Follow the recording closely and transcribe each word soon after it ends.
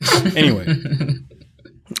Anyway.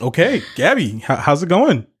 Okay, Gabbie, how's it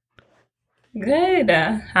going? Good.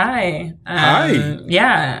 Hi. Hi.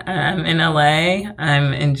 Yeah, I'm in LA.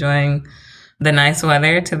 I'm enjoying the nice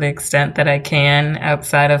weather to the extent that I can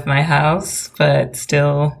outside of my house, but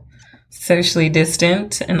still socially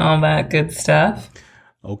distant and all that good stuff.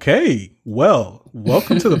 Okay. Well,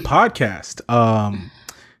 welcome to the podcast.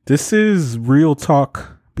 This is Real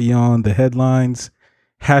Talk Beyond the Headlines.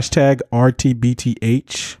 Hashtag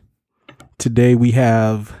RTBTH. Today we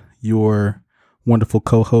have your wonderful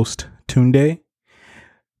co-host Tunde,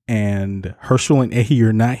 and Herschel and Ehi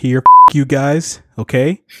are not here. You guys,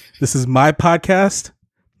 okay? This is my podcast.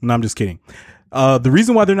 No, I'm just kidding. The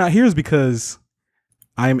reason why they're not here is because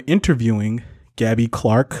I'm interviewing Gabbie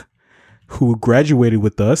Clark, who graduated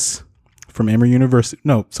with us from Emory University.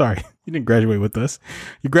 No, sorry, you didn't graduate with us.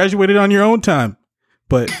 You graduated on your own time,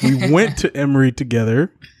 but we went to Emory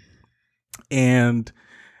together. And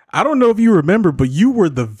I don't know if you remember, but you were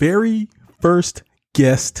the very first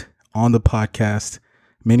guest on the podcast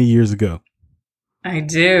many years ago. I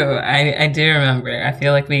do. I do remember. I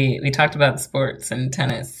feel like we talked about sports and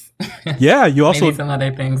tennis. Yeah, you also maybe some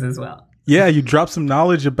other things as well. Yeah, you dropped some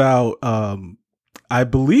knowledge about I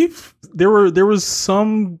believe there was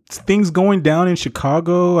some things going down in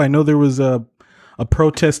Chicago. I know there was a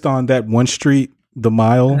protest on that one street, the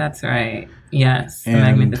Mile. That's right. Yes, the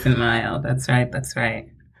Magnificent Mile. That's right.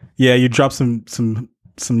 Yeah, you dropped some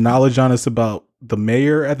knowledge on us about the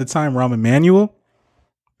mayor at the time, Rahm Emanuel.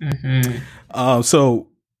 Mm-hmm. So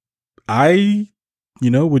I,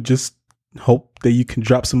 would just hope that you can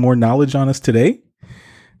drop some more knowledge on us today.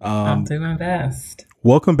 I'll do my best.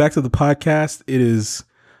 Welcome back to the podcast. It is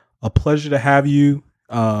a pleasure to have you.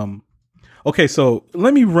 Okay, so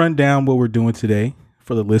let me run down what we're doing today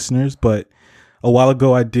for the listeners. But a while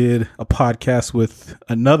ago, I did a podcast with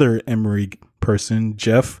another Emory person,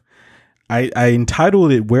 Jeff. I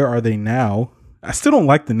entitled it, "Where Are They Now?" I still don't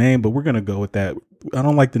like the name, but we're going to go with that. I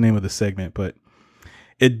don't like the name of the segment, but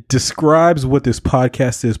it describes what this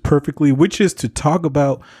podcast is perfectly, which is to talk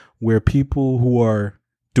about where people who are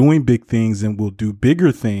doing big things and will do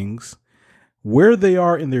bigger things, where they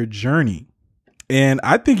are in their journey. And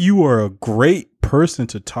I think you are a great person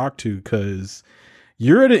to talk to because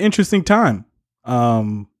you're at an interesting time.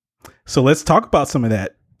 So let's talk about some of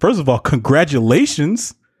that. First of all,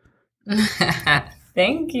 congratulations.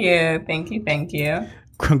 Thank you.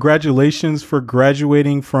 Congratulations for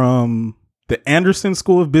graduating from the Anderson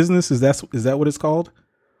School of Business. Is that what it's called?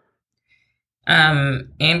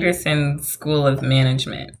 Anderson School of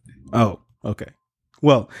Management. Oh, okay.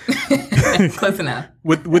 Well, close enough.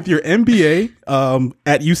 with your MBA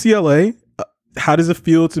at UCLA, how does it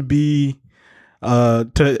feel to be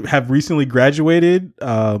to have recently graduated?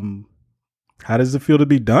 How does it feel to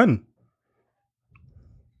be done?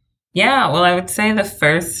 Yeah, well, I would say the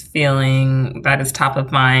first feeling that is top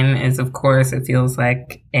of mind is, of course, it feels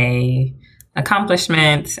like a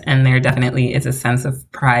accomplishment, and there definitely is a sense of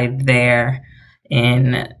pride there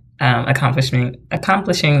in accomplishing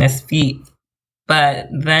this feat. But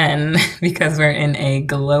then, because we're in a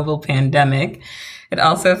global pandemic, it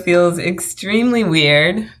also feels extremely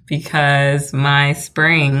weird because my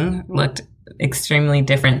spring looked extremely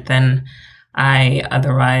different than I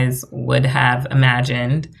otherwise would have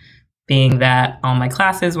imagined, being that all my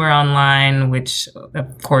classes were online, which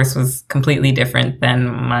of course was completely different than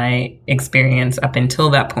my experience up until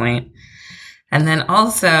that point. And then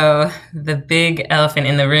also the big elephant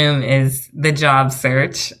in the room is the job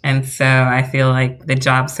search. And so I feel like the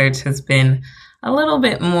job search has been a little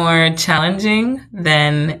bit more challenging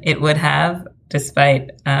than it would have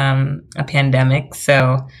despite a pandemic.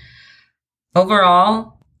 So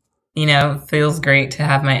overall, feels great to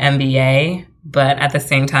have my MBA, but at the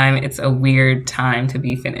same time, it's a weird time to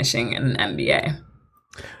be finishing an MBA.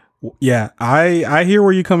 Yeah, I hear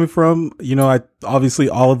where you're coming from. Obviously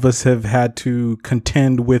all of us have had to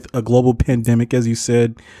contend with a global pandemic, as you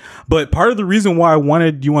said. But part of the reason why I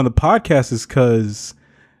wanted you on the podcast is because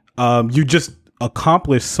you just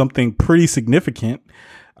accomplished something pretty significant.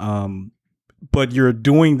 But you're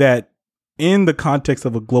doing that in the context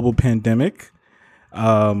of a global pandemic.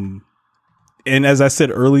 And as I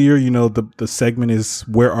said earlier, the segment is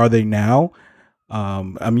 "Where Are They Now?"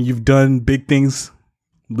 You've done big things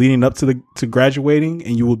leading up to graduating,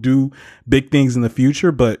 and you will do big things in the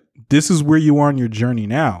future, but this is where you are in your journey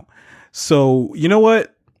now. So, you know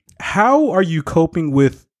what? How are you coping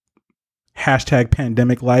with hashtag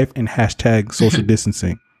pandemic life and hashtag social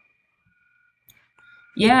distancing?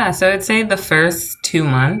 Yeah, so I'd say the first 2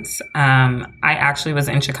 months, I actually was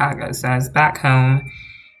in Chicago. So I was back home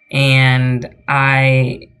And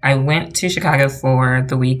I went to Chicago for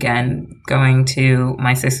the weekend, going to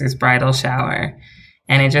my sister's bridal shower.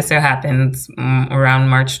 And it just so happens around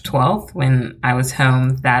March 12th, when I was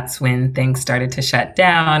home, that's when things started to shut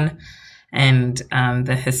down. And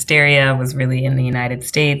the hysteria was really in the United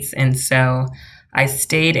States. And so I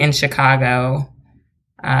stayed in Chicago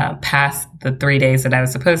past the 3 days that I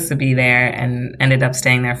was supposed to be there, and ended up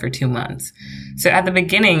staying there for 2 months. So at the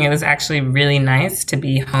beginning, it was actually really nice to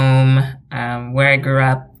be home where I grew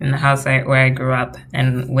up, in the house where I grew up,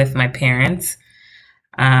 and with my parents,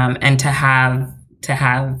 and to have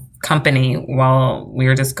company while we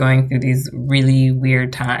were just going through these really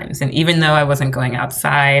weird times. And even though I wasn't going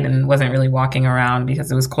outside and wasn't really walking around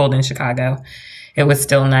because it was cold in Chicago, it was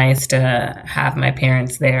still nice to have my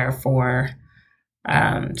parents there for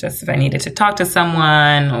just if I needed to talk to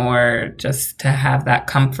someone, or just to have that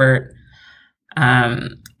comfort.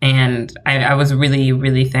 And I was really,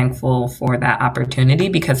 really thankful for that opportunity,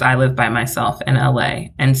 because I live by myself in LA.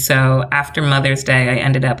 And so after Mother's Day, I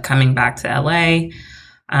ended up coming back to LA.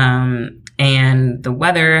 And the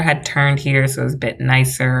weather had turned here, so it was a bit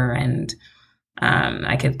nicer, and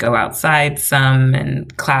I could go outside some,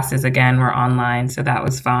 and classes again were online, so that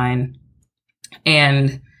was fine.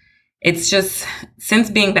 And it's just, since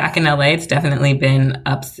being back in LA, it's definitely been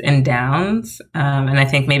ups and downs. And I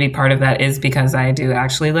think maybe part of that is because I do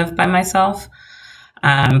actually live by myself.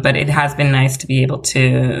 But it has been nice to be able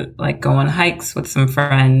to go on hikes with some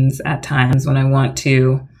friends at times when I want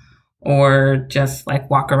to, or just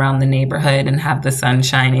walk around the neighborhood and have the sun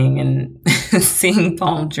shining and seeing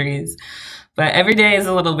palm trees. But every day is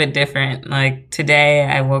a little bit different. Like today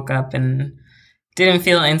I woke up and didn't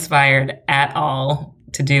feel inspired at all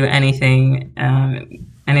to do anything. And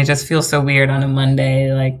it just feels so weird on a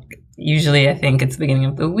Monday. Usually I think it's the beginning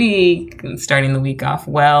of the week and starting the week off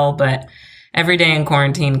well, but every day in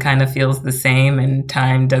quarantine kind of feels the same, and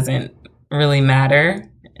time doesn't really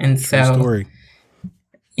matter. And so, true story.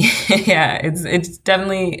 Yeah, it's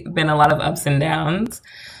definitely been a lot of ups and downs,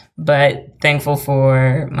 but thankful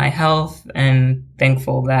for my health, and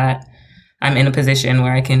thankful that I'm in a position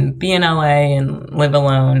where I can be in LA and live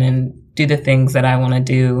alone and do the things that I want to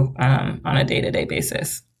do on a day-to-day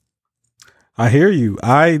basis. I hear you.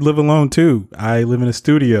 I live alone too. I live in a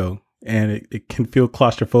studio, and it can feel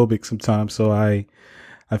claustrophobic sometimes. So I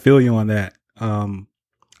feel you on that.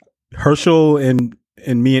 Herschel and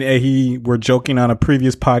me and Ehi were joking on a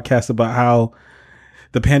previous podcast about how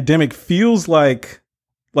the pandemic feels like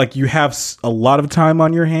you have a lot of time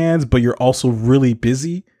on your hands, but you're also really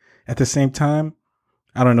busy at the same time.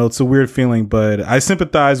 I don't know. It's a weird feeling, but I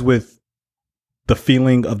sympathize with the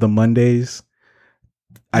feeling of the Mondays.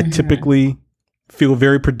 I typically feel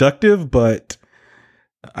very productive, but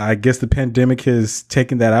I guess the pandemic has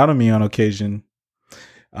taken that out of me on occasion.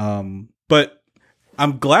 But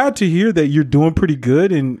I'm glad to hear that you're doing pretty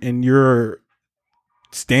good and you're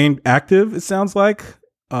staying active, it sounds like.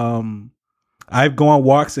 I go on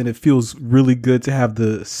walks, and it feels really good to have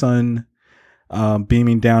the sun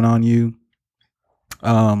beaming down on you.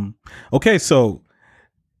 Okay, so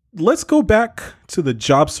let's go back to the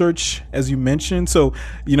job search, as you mentioned. So,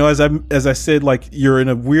 as I said, you're in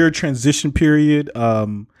a weird transition period.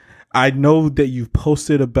 I know that you've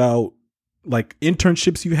posted about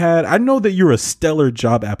internships you had. I know that you're a stellar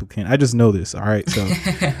job applicant. I just know this. All right. So,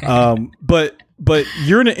 but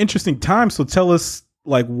you're in an interesting time. So tell us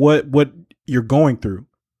what you're going through.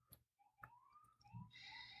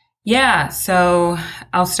 Yeah. So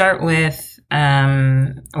I'll start with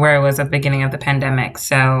where I was at the beginning of the pandemic.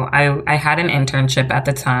 So I had an internship at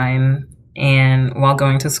the time, and while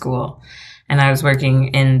going to school, and I was working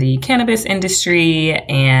in the cannabis industry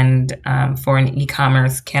and for an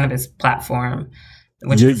e-commerce cannabis platform,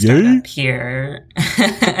 which is a startup here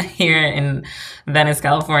in Venice,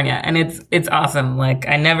 California. And it's awesome.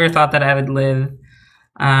 I never thought that I would live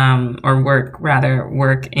or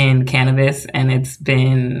work in cannabis. And it's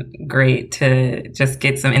been great to just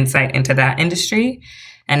get some insight into that industry.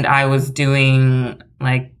 And I was doing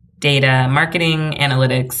data marketing,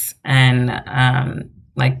 analytics, and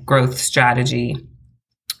growth strategy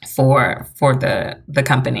for the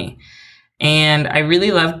company. And I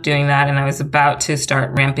really loved doing that. And I was about to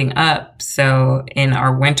start ramping up. So in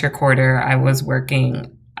our winter quarter, I was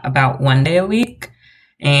working about 1 day a week.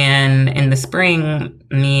 And in the spring,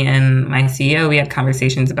 me and my CEO, we had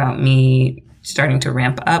conversations about me starting to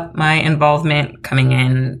ramp up my involvement, coming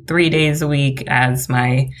in 3 days a week as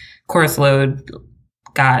my course load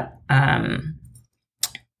got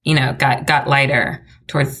lighter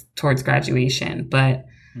towards graduation. But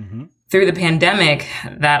through the pandemic,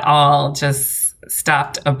 that all just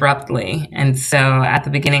stopped abruptly. And so at the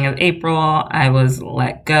beginning of April, I was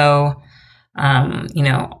let go,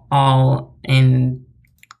 all in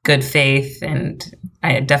good faith. And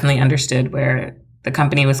I definitely understood where the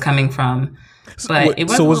company was coming from. But it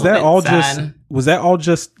was so was that all sad. was that all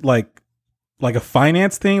just like a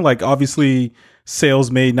finance thing? Like obviously sales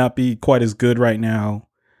may not be quite as good right now,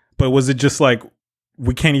 but was it just like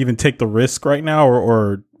we can't even take the risk right now,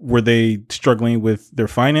 or were they struggling with their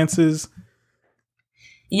finances?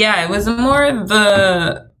 Yeah, it was more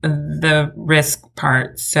the risk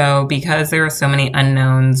part. So because there were so many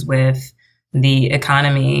unknowns with the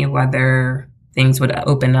economy, whether things would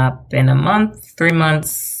open up in a month, 3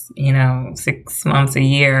 months, 6 months, a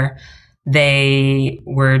year, they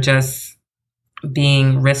were just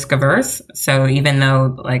being risk averse. So even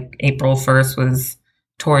though like April 1st was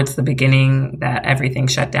towards the beginning that everything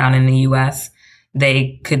shut down in the US,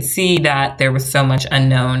 they could see that there was so much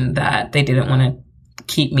unknown that they didn't want to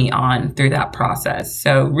keep me on through that process.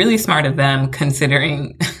 So really smart of them,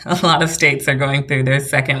 considering a lot of states are going through their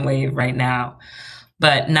second wave right now,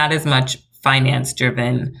 but not as much finance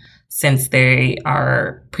driven since they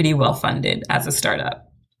are pretty well funded as a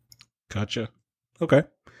startup. Gotcha. Okay.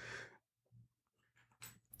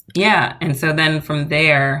 Yeah. And so then from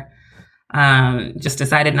there, just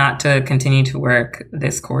decided not to continue to work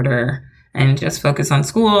this quarter and just focus on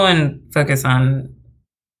school and focus on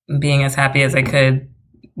being as happy as I could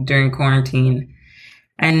during quarantine.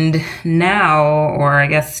 And now, or I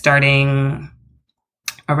guess starting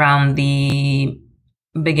around the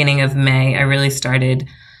beginning of May, I really started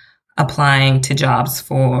applying to jobs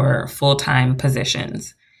for full-time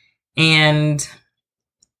positions. And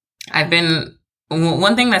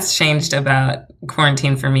one thing that's changed about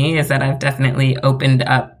quarantine for me is that I've definitely opened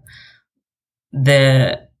up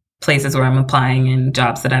the places where I'm applying and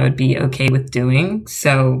jobs that I would be okay with doing.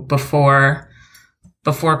 So before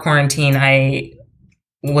quarantine, I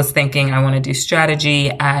was thinking I want to do strategy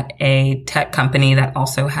at a tech company that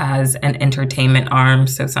also has an entertainment arm.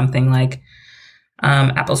 So something like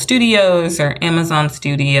Apple Studios or Amazon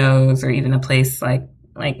Studios, or even a place like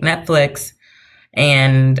Netflix.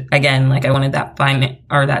 And again, like I wanted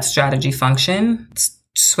that strategy function,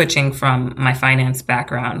 switching from my finance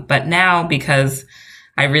background. But now, because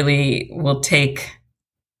I really will take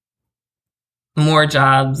more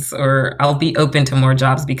jobs, or I'll be open to more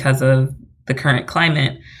jobs because of the current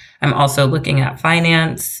climate, I'm also looking at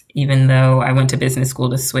finance, even though I went to business school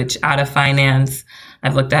to switch out of finance.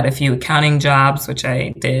 I've looked at a few accounting jobs, which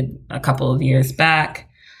I did a couple of years back.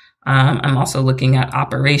 I'm also looking at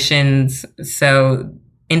operations. So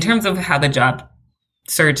in terms of how the job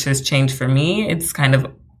search has changed for me, it's kind of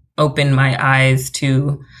opened my eyes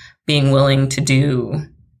to being willing to do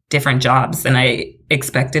different jobs than I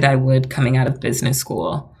expected I would coming out of business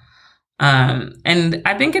school. And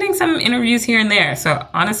I've been getting some interviews here and there. So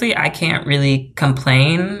honestly, I can't really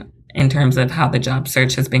complain in terms of how the job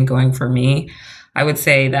search has been going for me. I would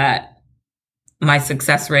say that my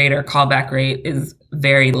success rate or callback rate is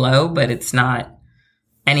very low, but it's not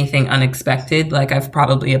anything unexpected. Like I've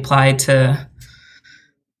probably applied to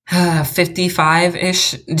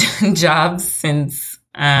 55-ish jobs since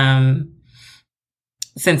I've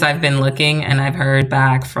been looking, and I've heard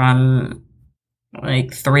back from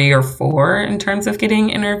like 3 or 4 in terms of getting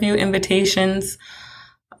interview invitations.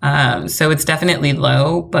 So it's definitely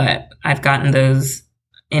low, but I've gotten those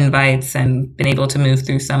invites and been able to move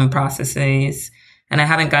through some processes. And I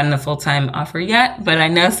haven't gotten a full-time offer yet, but I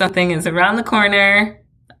know something is around the corner.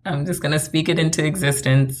 I'm just going to speak it into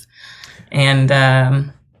existence. And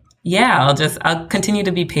I'll continue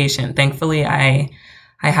to be patient. Thankfully, I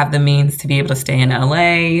have the means to be able to stay in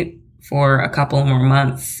LA for a couple more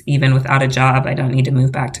months, even without a job. I don't need to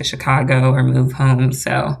move back to Chicago or move home.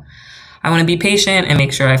 So I want to be patient and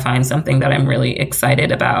make sure I find something that I'm really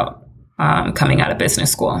excited about coming out of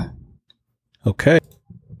business school. Okay.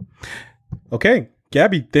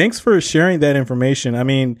 Gabbie, thanks for sharing that information. I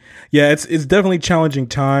mean, yeah, it's definitely challenging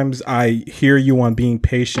times. I hear you on being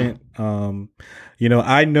patient.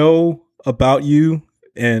 I know about you,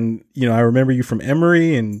 and, I remember you from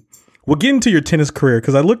Emory, and we'll get into your tennis career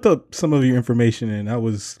because I looked up some of your information and I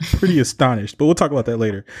was pretty astonished, but we'll talk about that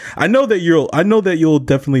later. I know that you'll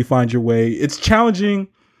definitely find your way. It's challenging.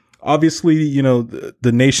 Obviously,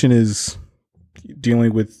 the nation is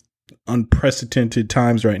dealing with unprecedented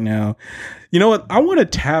times right now. You know what? I want to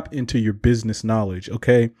tap into your business knowledge.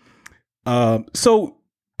 Okay. So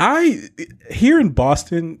here in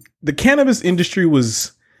Boston, the cannabis industry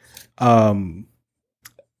was, I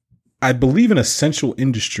believe, an essential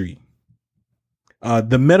industry.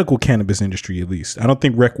 the medical cannabis industry, at least. I don't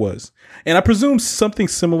think rec was. And I presume something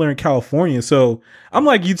similar in California. So I'm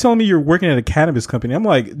like, you telling me you're working at a cannabis company. I'm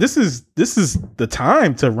like, this is the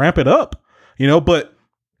time to ramp it up, but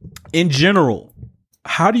in general,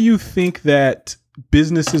 how do you think that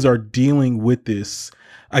businesses are dealing with this?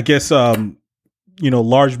 I guess,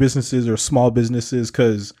 large businesses or small businesses,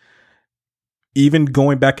 because even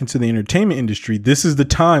going back into the entertainment industry, this is the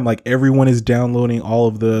time, like, everyone is downloading all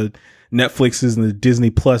of the Netflixes and the Disney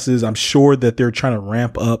Pluses. I'm sure that they're trying to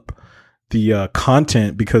ramp up the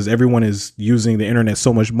content because everyone is using the internet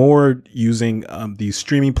so much more, using these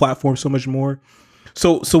streaming platforms so much more.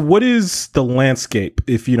 So what is the landscape,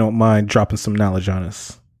 if you don't mind dropping some knowledge on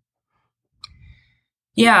us?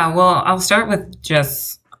 Yeah, well, I'll start with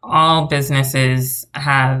just all businesses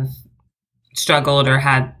have struggled or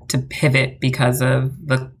had to pivot because of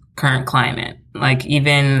the current climate. Like,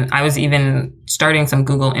 I was even starting some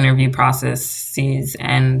Google interview processes,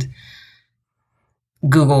 and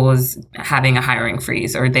Google was having a hiring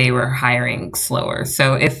freeze, or they were hiring slower.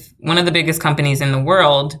 So if one of the biggest companies in the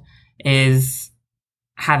world is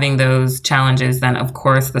having those challenges, then of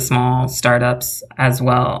course the small startups as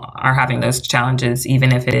well are having those challenges,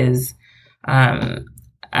 even if it is an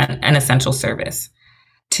essential service.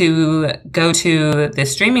 To go to the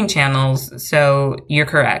streaming channels, so you're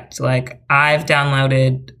correct. Like, I've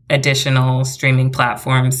downloaded additional streaming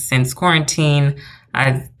platforms since quarantine.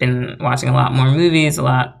 I've been watching a lot more movies, a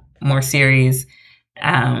lot more series,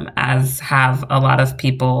 as have a lot of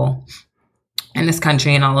people in this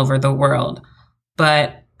country and all over the world.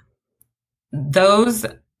 But those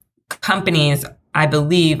companies, I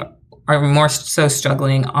believe, are more so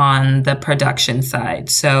struggling on the production side.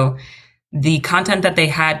 So the content that they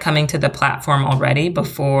had coming to the platform already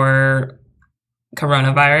before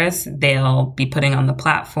coronavirus, they'll be putting on the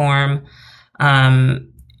platform, and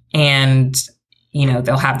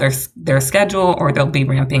they'll have their schedule, or they'll be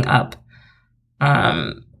ramping up,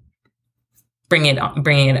 bringing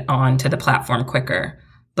it on to the platform quicker.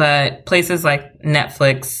 But places like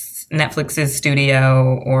Netflix's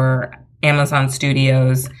studio or Amazon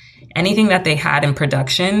Studios, anything that they had in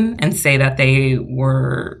production and say that they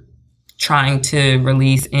were trying to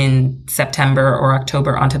release in September or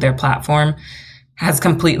October onto their platform has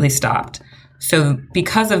completely stopped. So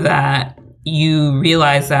because of that, you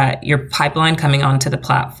realize that your pipeline coming onto the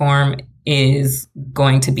platform is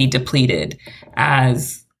going to be depleted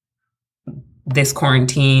as this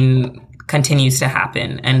quarantine continues to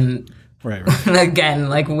happen. And right. Again,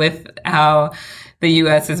 like, with how the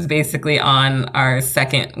US is basically on our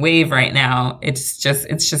second wave right now, it's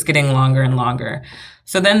just getting longer and longer.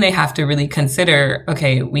 So then they have to really consider,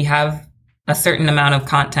 okay, we have a certain amount of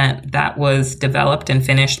content that was developed and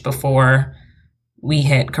finished before we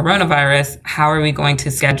hit coronavirus. How are we going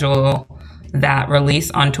to schedule that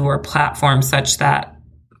release onto our platform such that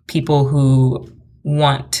people who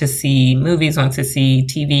want to see movies, want to see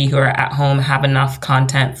TV, who are at home, have enough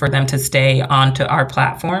content for them to stay onto our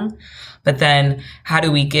platform? But then how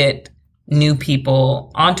do we get new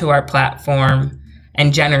people onto our platform?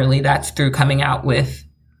 And generally that's through coming out with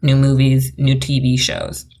new movies, new TV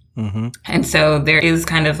shows. Mm-hmm. And so there is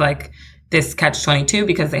kind of like this catch-22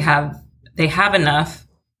 because they have enough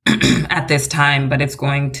at this time, but it's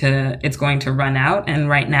going to run out. And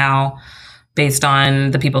right now, based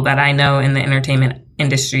on the people that I know in the entertainment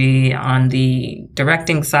industry, on the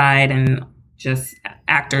directing side and just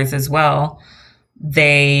actors as well,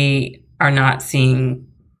 they are not seeing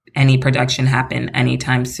any production happen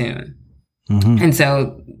anytime soon. Mm-hmm. And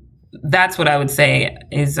so that's what I would say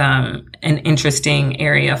is an interesting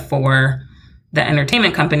area for the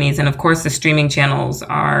entertainment companies. And of course, the streaming channels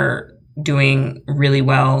are doing really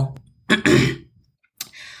well,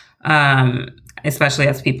 especially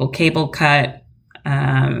as people cable cut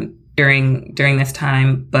during this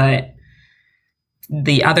time. But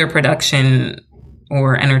the other production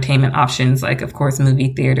or entertainment options, like, of course,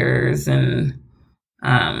 movie theaters and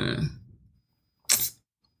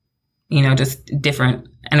just different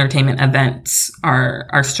entertainment events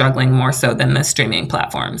are struggling more so than the streaming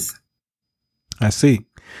platforms. I see.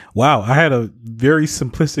 Wow. I had a very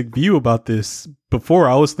simplistic view about this before.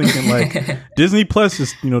 I was thinking like Disney Plus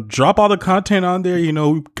just, drop all the content on there.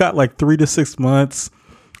 We've got like 3 to 6 months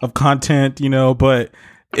of content, but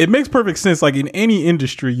it makes perfect sense. Like in any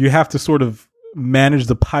industry, you have to sort of manage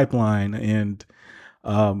the pipeline. And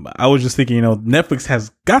I was just thinking, Netflix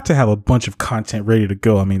has got to have a bunch of content ready to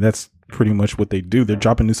go. I mean, that's pretty much what they do. They're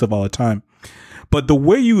dropping new stuff all the time. But the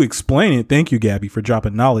way you explain it, thank you, Gabbie, for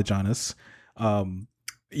dropping knowledge on us.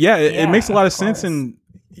 It makes a lot of sense. And,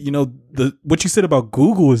 what you said about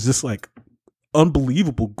Google is just like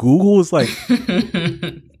unbelievable. Google is like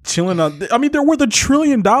chilling on. I mean, they're worth $1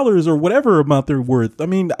 trillion or whatever amount they're worth. I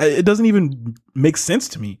mean, it doesn't even make sense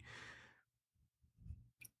to me.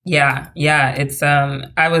 Yeah. It's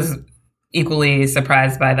I was equally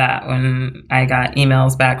surprised by that when I got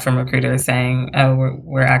emails back from recruiters saying, "Oh,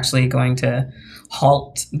 we're actually going to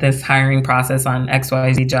halt this hiring process on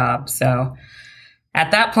XYZ job." So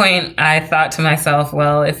at that point, I thought to myself,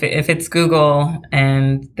 well, if it's Google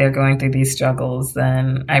and they're going through these struggles,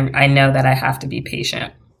 then I know that I have to be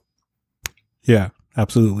patient. Yeah,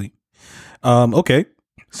 absolutely. Okay.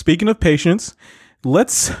 Speaking of patience,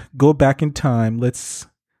 let's go back in time. Let's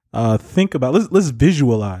think about, let's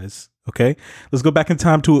visualize. Okay. Let's go back in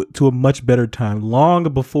time to a much better time, long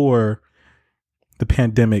before the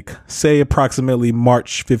pandemic, say approximately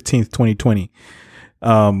March 15th, 2020,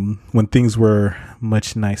 when things were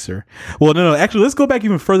much nicer. Well, no, actually, let's go back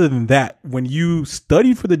even further than that. When you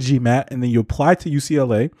studied for the GMAT and then you applied to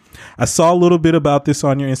UCLA, I saw a little bit about this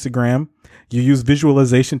on your Instagram. You use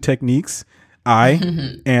visualization techniques.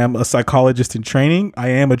 I am a psychologist in training. I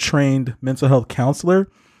am a trained mental health counselor.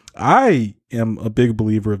 I am a big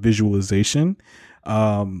believer of visualization.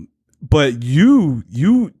 But you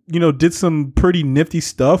did some pretty nifty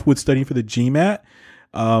stuff with studying for the GMAT.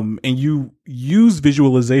 And you use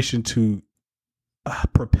visualization to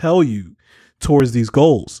propel you towards these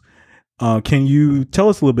goals. Can you tell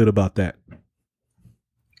us a little bit about that?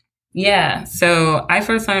 Yeah. So I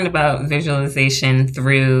first learned about visualization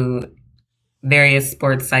through various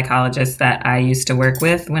sports psychologists that I used to work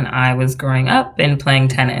with when I was growing up and playing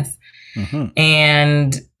tennis. Mm-hmm.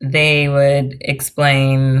 And they would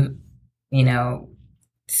explain,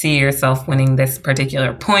 see yourself winning this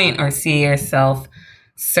particular point or see yourself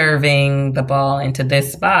serving the ball into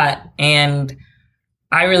this spot. And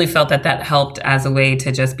I really felt that helped as a way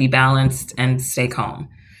to just be balanced and stay calm.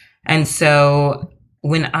 And so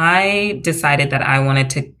when I decided that I wanted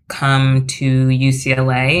to come to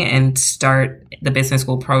UCLA and start the business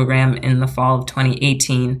school program in the fall of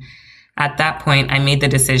 2018, at that point, I made the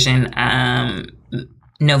decision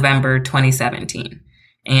November 2017.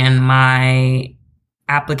 And my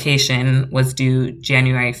application was due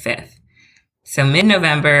January 5th. So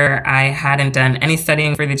mid-November, I hadn't done any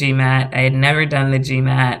studying for the GMAT. I had never done the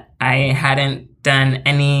GMAT. I hadn't done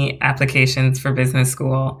any applications for business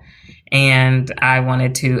school. And I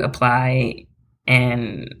wanted to apply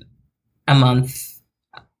in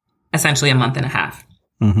essentially a month and a half.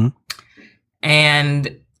 Mm-hmm.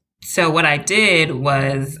 And so what I did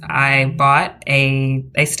was I bought a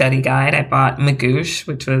study guide. I bought Magoosh,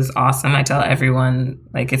 which was awesome. I tell everyone,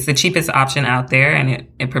 it's the cheapest option out there, and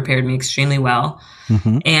it prepared me extremely well.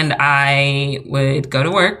 Mm-hmm. And I would go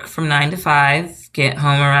to work from 9 to 5, get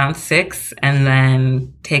home around 6, and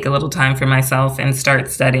then take a little time for myself and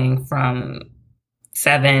start studying from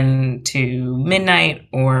 7 to midnight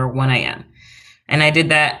or 1 a.m. And I did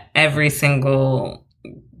that every single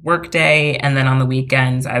work day, and then on the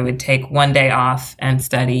weekends I would take one day off and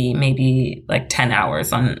study maybe 10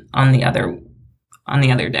 hours on the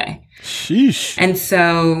other day. Sheesh. And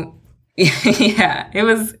so yeah, it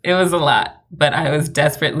was a lot, but I was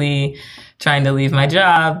desperately trying to leave my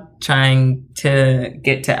job, trying to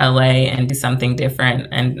get to LA and do something different,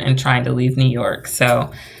 and trying to leave New York.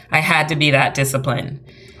 So I had to be that disciplined.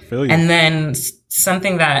 I feel you. And then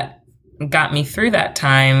something that got me through that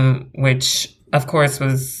time, which of course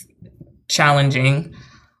was challenging,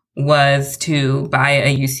 was to buy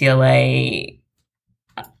a UCLA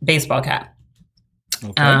baseball cap.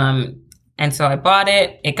 Okay. And so I bought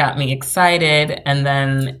it. It got me excited. And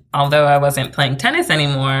then although I wasn't playing tennis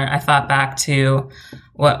anymore, I thought back to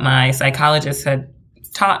what my psychologist had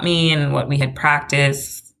taught me and what we had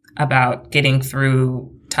practiced about getting through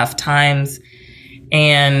tough times.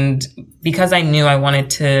 And because I knew I wanted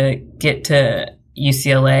to get to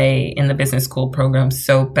UCLA in the business school program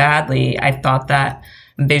so badly, I thought that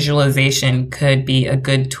visualization could be a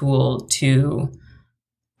good tool to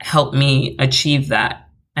help me achieve that.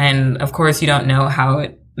 And of course, you don't know how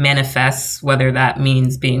it manifests, whether that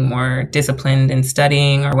means being more disciplined in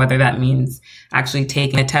studying or whether that means actually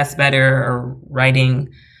taking a test better or writing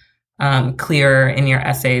clearer in your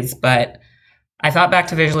essays. But I thought back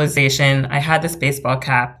to visualization. I had this baseball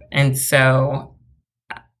cap. And so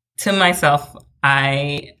to myself,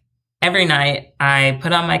 every night I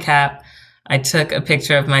put on my cap, I took a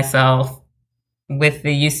picture of myself with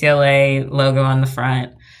the UCLA logo on the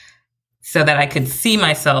front so that I could see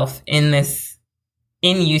myself in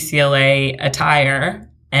UCLA attire,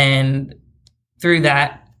 and through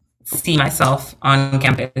that, see myself on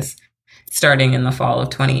campus starting in the fall of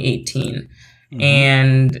 2018. Mm-hmm.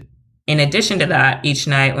 And in addition to that, each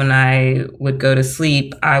night when I would go to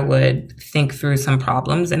sleep, I would think through some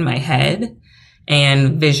problems in my head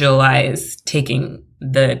and visualize taking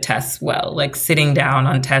the tests well, like sitting down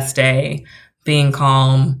on test day, being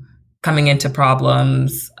calm, coming into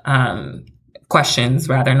questions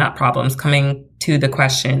rather, not problems, coming to the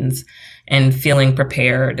questions and feeling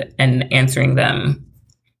prepared and answering them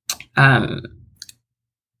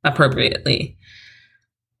appropriately.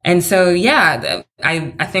 And so, yeah,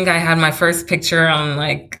 I think I had my first picture on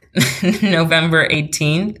like November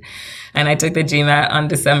 18th, and I took the GMAT on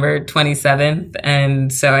December 27th.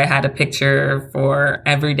 And so I had a picture for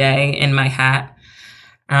every day in my hat.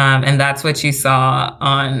 And that's what you saw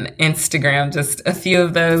on Instagram, just a few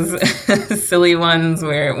of those silly ones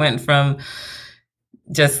where it went from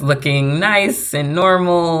just looking nice and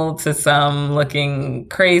normal to some looking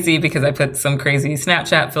crazy because I put some crazy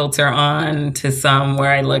Snapchat filter on, to some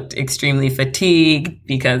where I looked extremely fatigued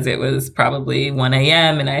because it was probably 1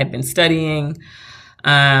 a.m. and I had been studying.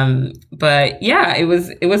 But yeah, it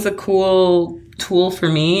was a cool tool for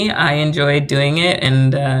me. I enjoyed doing it,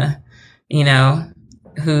 and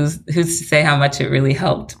who's to say how much it really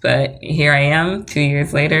helped? But here I am 2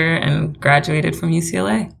 years later and graduated from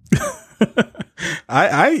UCLA.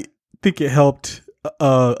 I think it helped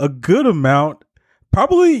a good amount.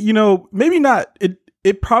 Probably, maybe not.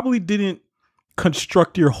 It probably didn't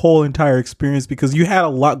construct your whole entire experience because you had a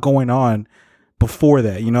lot going on before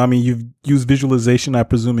that. You've used visualization, I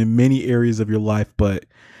presume, in many areas of your life, but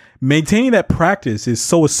maintaining that practice is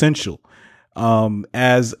so essential.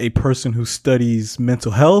 As a person who studies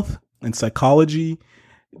mental health and psychology,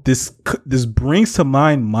 this brings to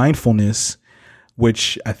mind mindfulness,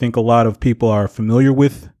 which I think a lot of people are familiar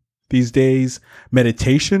with these days,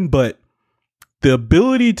 meditation, but the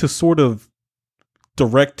ability to sort of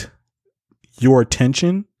direct your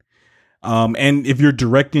attention. And if you're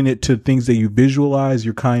directing it to things that you visualize,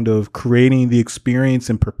 you're kind of creating the experience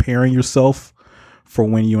and preparing yourself for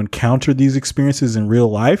when you encounter these experiences in real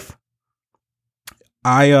life.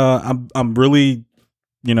 I'm really,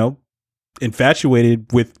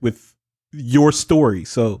 infatuated with your story.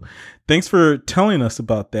 So thanks for telling us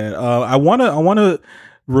about that. I want to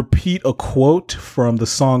repeat a quote from the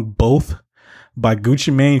song Both by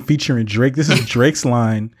Gucci Mane featuring Drake. This is Drake's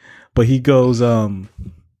line, but he goes,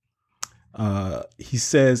 he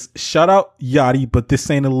says, "Shout out Yachty, but this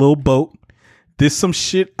ain't a little boat. This some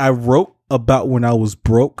shit I wrote about when I was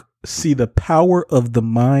broke. See, the power of the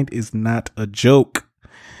mind is not a joke."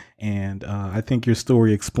 And I think your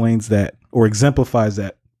story explains that or exemplifies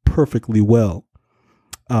that perfectly well.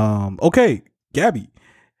 Okay, Gabbie,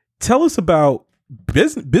 tell us about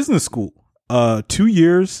business school. 2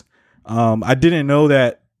 years. I didn't know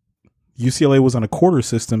that UCLA was on a quarter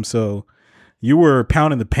system, so you were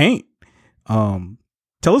pounding the paint.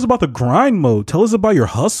 Tell us about the grind mode. Tell us about your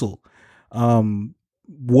hustle.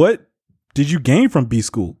 What did you gain from B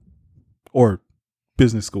school or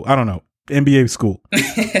business school? I don't know. MBA school.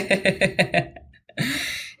 It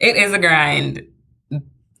is a grind.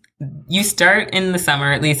 You start in the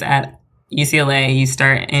summer, at least at UCLA, you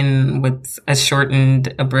start in what's a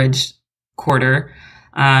shortened, abridged quarter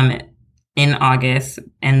in August,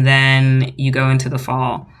 and then you go into the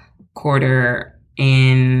fall quarter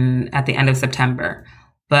at the end of September.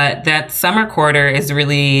 But that summer quarter is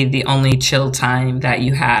really the only chill time that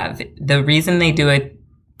you have. The reason they do it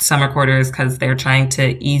summer quarter is because they're trying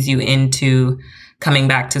to ease you into coming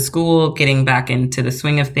back to school, getting back into the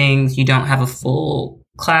swing of things. You don't have a full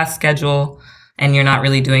class schedule and you're not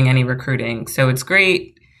really doing any recruiting. So it's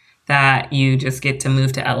great that you just get to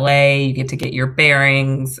move to LA, you get to get your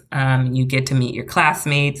bearings, you get to meet your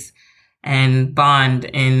classmates and bond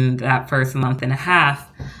in that first month and a half.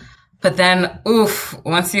 But then,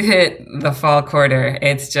 once you hit the fall quarter,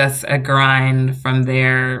 it's just a grind from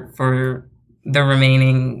there for the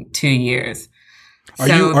remaining 2 years.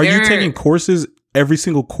 Are you taking courses every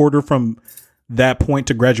single quarter from that point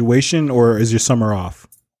to graduation, or is your summer off?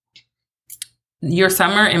 Your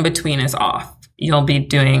summer in between is off. You'll be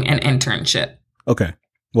doing an internship. Okay.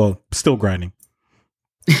 Well, still grinding.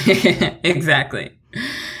 Exactly.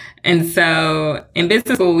 And so in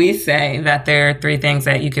business school, we say that there are 3 things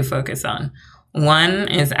that you can focus on. One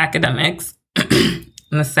is academics. And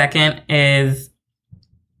the second is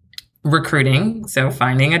recruiting. So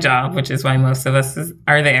finding a job, which is why most of us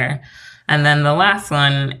are there. And then the last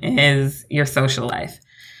one is your social life.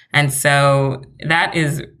 And so that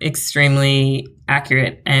is extremely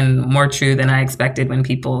accurate and more true than I expected when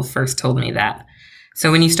people first told me that.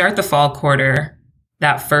 So when you start the fall quarter,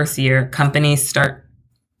 that first year, companies start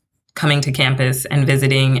coming to campus and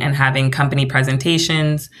visiting and having company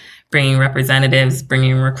presentations, bringing representatives,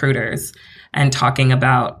 bringing recruiters, and talking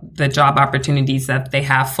about the job opportunities that they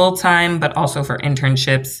have full-time, but also for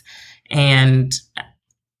internships and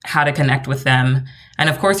how to connect with them. And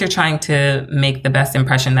of course, you're trying to make the best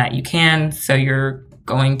impression that you can. So you're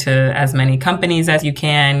going to as many companies as you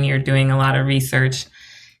can. You're doing a lot of research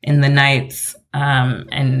in the nights,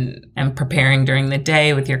 and preparing during the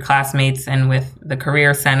day with your classmates and with the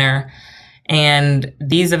Career Center. And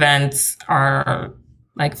these events are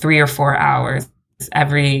like 3 or 4 hours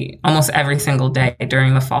almost every single day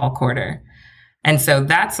during the fall quarter. And so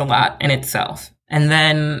that's a lot in itself. And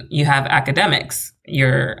then you have academics.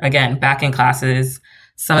 You're, again, back in classes.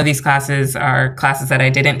 Some of these classes are classes that I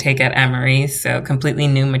didn't take at Emory, so completely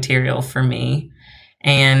new material for me.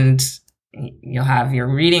 And you'll have your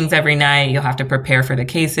readings every night. You'll have to prepare for the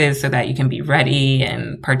cases so that you can be ready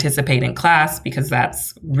and participate in class, because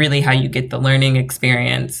that's really how you get the learning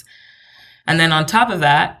experience. And then on top of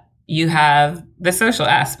that, you have the social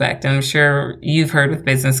aspect. And I'm sure you've heard with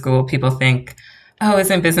business school, people think, oh,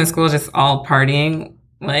 isn't business school just all partying?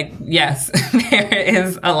 Like, yes, there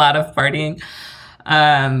is a lot of partying,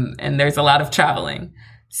 and there's a lot of traveling.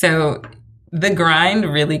 So the grind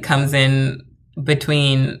really comes in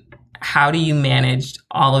between how do you manage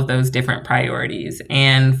all of those different priorities.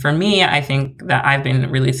 And for me, I think that I've been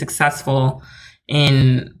really successful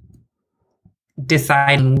in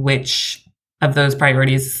deciding which of those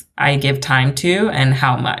priorities I give time to and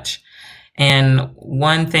how much. And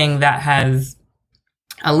one thing that has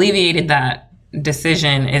alleviated that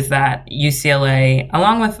decision is that UCLA,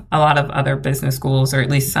 along with a lot of other business schools, or at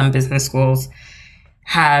least some business schools,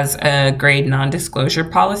 has a grade non-disclosure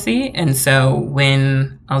policy. And so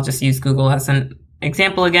when, I'll just use Google as an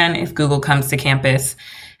example again, if Google comes to campus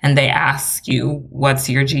and they ask you, what's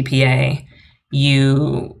your GPA?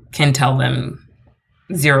 You can tell them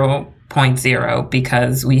 0.0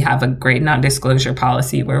 because we have a grade non-disclosure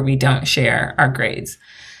policy where we don't share our grades.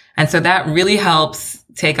 And so that really helps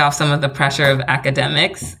take off some of the pressure of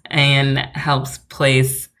academics and helps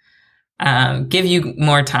give you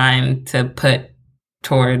more time to put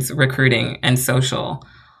towards recruiting and social,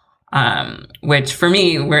 which for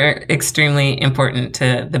me were extremely important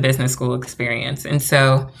to the business school experience. And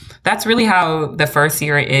so that's really how the first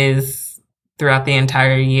year is throughout the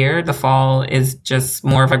entire year. The fall is just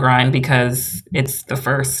more of a grind because it's the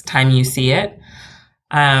first time you see it.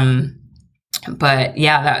 But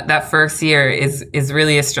yeah, that first year is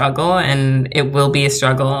really a struggle, and it will be a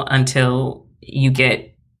struggle until you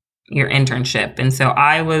get your internship. And so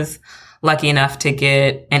I was lucky enough to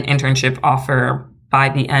get an internship offer by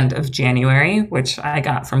the end of January, which I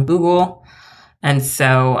got from Google. And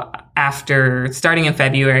so after starting in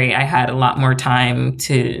February, I had a lot more time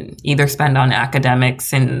to either spend on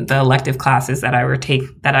academics and the elective classes that I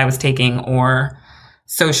was taking, or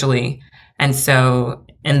socially. And so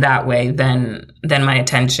in that way, then my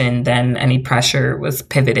attention, then any pressure was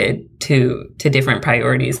pivoted to different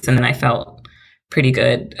priorities. And then I felt pretty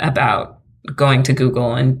good about going to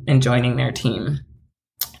Google and joining their team.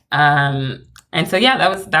 And so, yeah,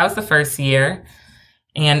 that was the first year.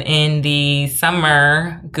 And in the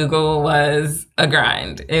summer, Google was a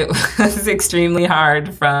grind. It was extremely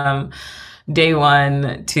hard from day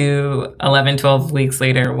one to 11, 12 weeks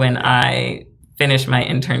later when I finished my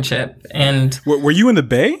internship. And were you in the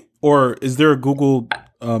Bay, or is there a Google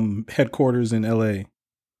headquarters in LA?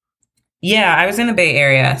 Yeah, I was in the Bay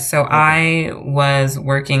Area. So okay. I was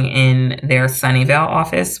working in their Sunnyvale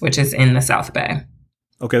office, which is in the South Bay.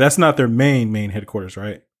 Okay, that's not their main headquarters,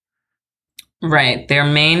 right? Right. Their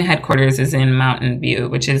main headquarters is in Mountain View,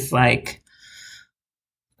 which is like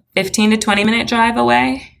 15 to 20 minute drive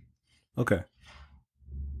away. Okay.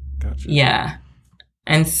 Gotcha. Yeah.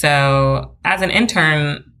 And so as an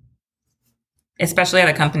intern, especially at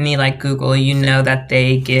a company like Google, you know that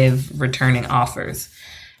they give returning offers.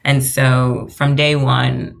 And so from day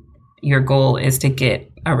one, your goal is to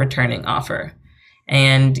get a returning offer.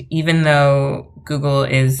 And even though Google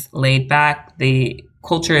is laid back, the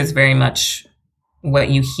culture is very much what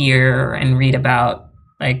you hear and read about.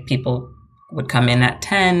 Like, people would come in at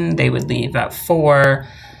 10, they would leave at 4.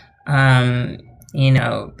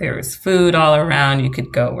 There was food all around. You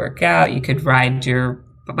could go work out. You could ride your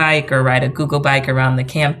bike or ride a Google bike around the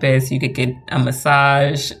campus. You could get a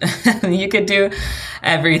massage. You could do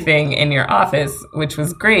everything in your office, which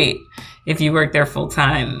was great if you worked there full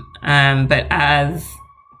time. But as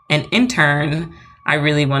an intern, I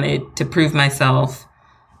really wanted to prove myself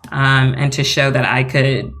and to show that I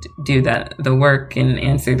could do the work and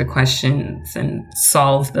answer the questions and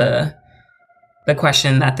solve the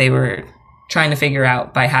question that they were trying to figure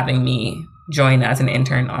out by having me join as an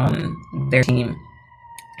intern on their team.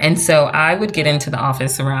 And so I would get into the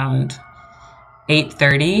office around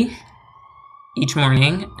 8:30 each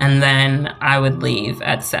morning, and then I would leave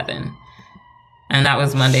at 7. And that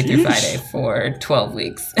was Monday through Friday for 12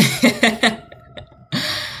 weeks.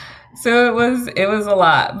 So it was a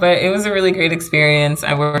lot, but it was a really great experience.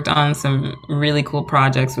 I worked on some really cool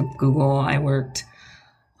projects with Google. I worked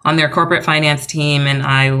on their corporate finance team, and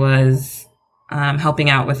I was helping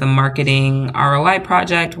out with a marketing ROI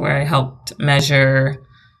project where I helped measure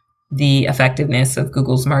the effectiveness of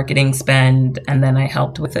Google's marketing spend. And then I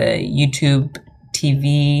helped with a YouTube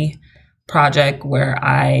TV project where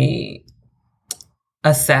I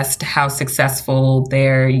assessed how successful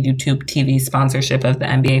their YouTube TV sponsorship of the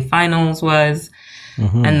NBA Finals was.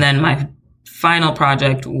 Mm-hmm. And then my final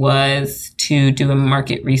project was to do a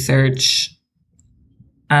market research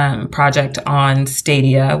project on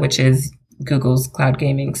Stadia, which is Google's cloud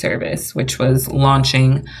gaming service, which was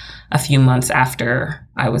launching a few months after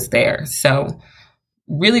I was there. So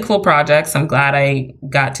really cool projects. I'm glad I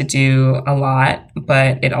got to do a lot,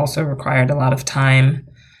 but it also required a lot of time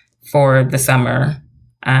for the summer,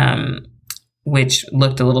 which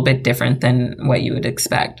looked a little bit different than what you would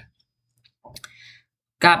expect.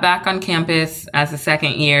 Got back on campus as a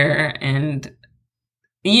second year, and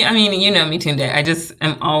I mean, you know me, Tunde. I just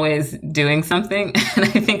am always doing something, and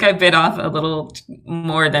I think I bit off a little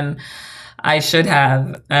more than I should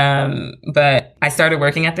have. But I started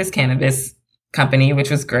working at this cannabis company,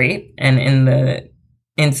 which was great. And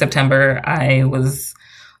in September, I was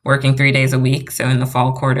working 3 days a week. So in the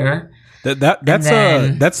fall quarter,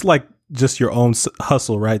 that's like just your own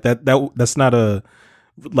hustle, right? That's not a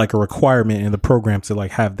requirement in the program to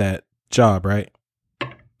like have that job, right?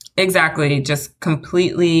 Exactly. Just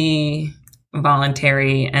completely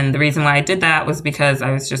voluntary. And the reason why I did that was because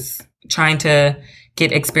I was just trying to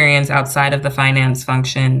get experience outside of the finance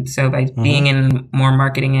function. So by being in more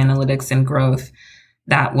marketing analytics and growth,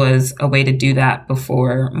 that was a way to do that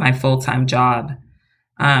before my full-time job,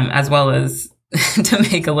 as well as to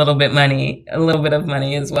make a little bit of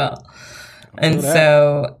money as well. And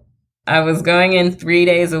so I was going in 3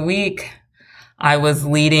 days a week. I was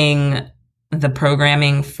leading the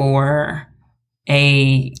programming for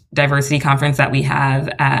a diversity conference that we have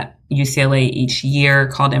at UCLA each year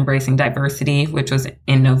called Embracing Diversity, which was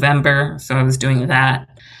in November. So I was doing that.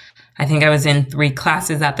 I think I was in 3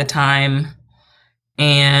 classes at the time.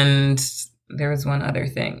 And there was one other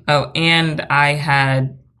thing. Oh, and I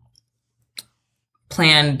had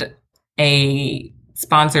planned a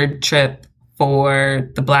sponsored trip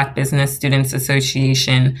for the Black Business Students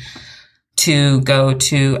Association to go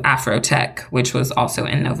to Afrotech, which was also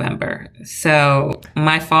in November. So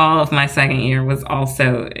my fall of my second year was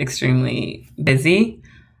also extremely busy.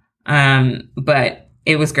 But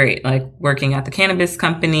it was great, like working at the cannabis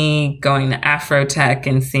company, going to Afrotech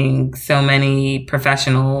and seeing so many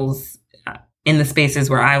professionals in the spaces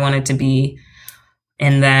where I wanted to be.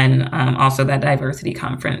 And then also that diversity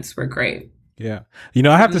conference were great. Yeah.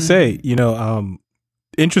 I have to say,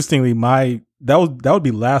 interestingly, that would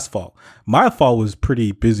be last fall. My fall was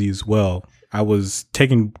pretty busy as well. I was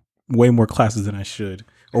taking way more classes than I should,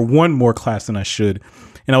 or one more class than I should.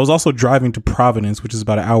 And I was also driving to Providence, which is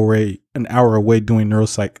about an hour away doing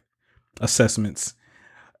neuropsych assessments.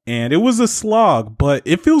 And it was a slog, but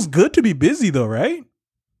it feels good to be busy though, right?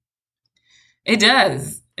 It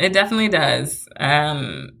does. It definitely does.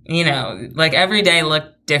 Like every day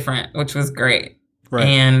looked different, which was great. Right.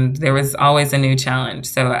 And there was always a new challenge.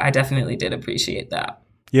 So I definitely did appreciate that.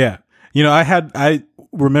 Yeah. I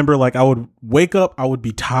remember like I would wake up, I would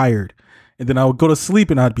be tired, and then I would go to sleep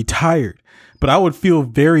and I'd be tired, but I would feel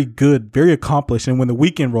very good, very accomplished. And when the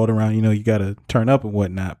weekend rolled around, you got to turn up and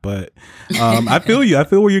whatnot. But I feel you. I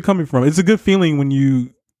feel where you're coming from. It's a good feeling when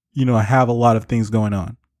you have a lot of things going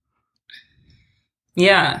on.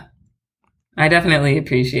 Yeah, I definitely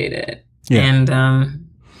appreciate it. Yeah. And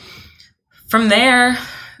from there,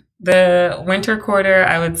 the winter quarter,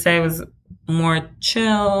 I would say, was more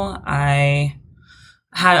chill. I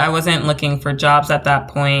wasn't looking for jobs at that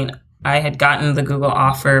point. I had gotten the Google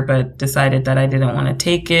offer, but decided that I didn't want to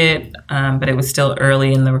take it. But it was still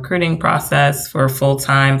early in the recruiting process for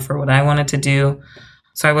full-time for what I wanted to do.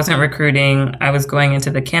 So I wasn't recruiting. I was going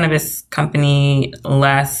into the cannabis company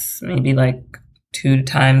less, maybe like 2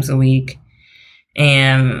 times a week.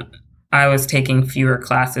 And I was taking fewer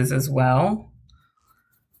classes as well.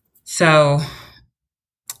 So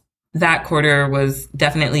that quarter was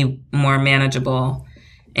definitely more manageable.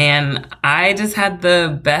 And I just had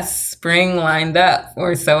the best spring lined up,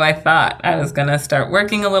 or so I thought. I was going to start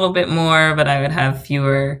working a little bit more, but I would have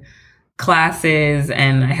fewer classes,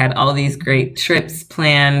 and I had all these great trips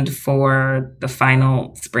planned for the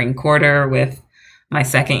final spring quarter with my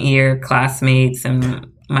second year classmates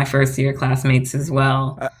and my first year classmates as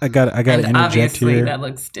well. I got to interject obviously here. That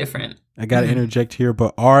looks different. I got to interject here,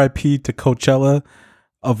 but RIP to Coachella,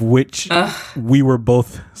 of which we were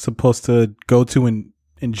both supposed to go to and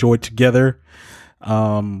enjoy together.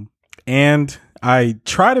 And I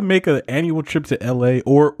try to make an annual trip to LA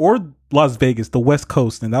or Las Vegas, the West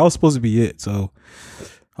Coast, and that was supposed to be it. So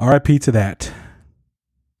RIP to that.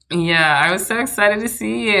 Yeah, I was so excited to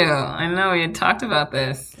see you. I know we had talked about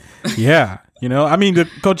this. Yeah. You know, I mean, the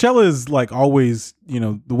Coachella is like always, you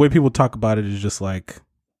know, the way people talk about it is just like,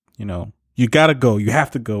 you know, you got to go. You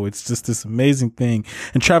have to go. It's just this amazing thing.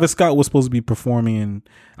 And Travis Scott was supposed to be performing, and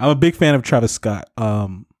I'm a big fan of Travis Scott.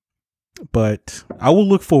 But I will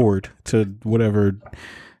look forward to whatever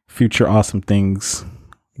future awesome things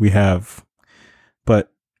we have.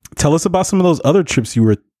 But tell us about some of those other trips you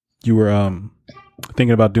were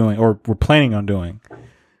thinking about doing or were planning on doing.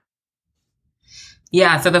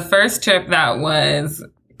 Yeah, so the first trip that was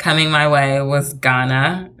coming my way was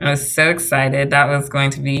Ghana. I was so excited. That was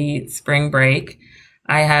going to be spring break.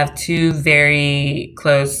 I have two very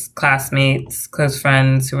close classmates, close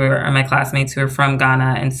friends who are my classmates who are from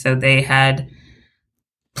Ghana. And so they had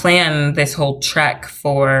planned this whole trek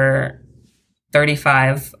for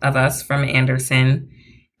 35 of us from Anderson.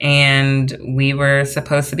 And we were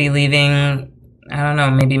supposed to be leaving, I don't know,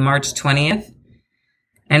 maybe March 20th.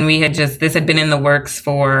 And this had been in the works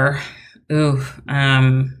for,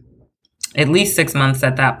 at least 6 months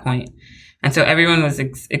at that point. And so everyone was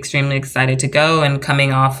extremely excited to go, and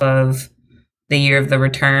coming off of the year of the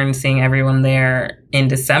return, seeing everyone there in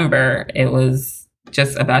December, it was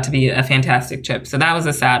just about to be a fantastic trip. So that was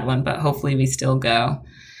a sad one, but hopefully we still go.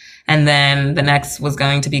 And then the next was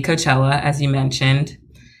going to be Coachella, as you mentioned.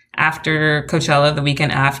 After Coachella, the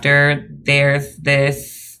weekend after, there's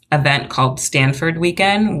this event called Stanford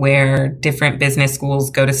Weekend, where different business schools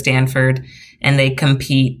go to Stanford and they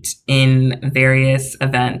compete in various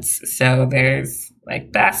events. So there's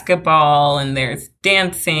like basketball, and there's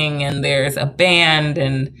dancing, and there's a band,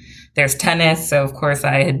 and there's tennis. So of course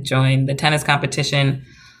I had joined the tennis competition,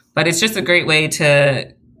 but it's just a great way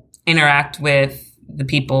to interact with the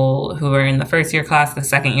people who are in the first year class, the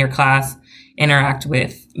second year class, interact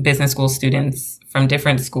with business school students from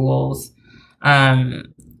different schools,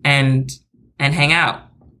 and hang out.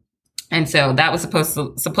 And so that was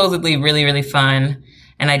supposedly really, really fun.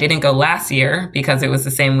 And I didn't go last year because it was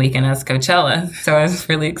the same weekend as Coachella. So I was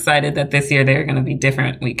really excited that this year they're going to be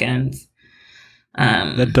different weekends.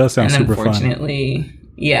 That does sound super fun. Unfortunately,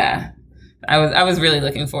 yeah, I was really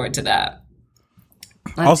looking forward to that.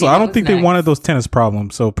 Also, I don't think they wanted those tennis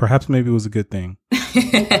problems, so perhaps maybe it was a good thing.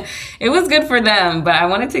 It was good for them, but I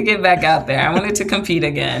wanted to get back out there. I wanted to compete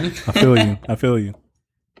again. I feel you.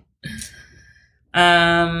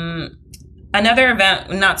 Another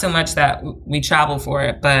event, not so much that we travel for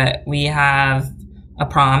it, but we have a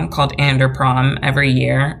prom called Ander Prom every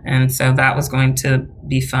year. And so that was going to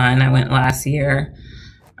be fun. I went last year.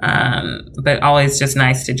 But always just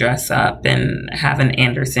nice to dress up and have an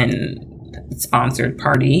Anderson sponsored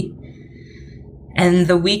party. And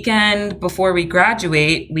the weekend before we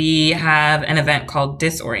graduate, we have an event called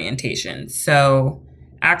Disorientation. So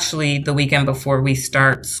actually the weekend before we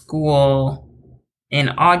start school in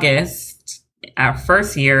August, our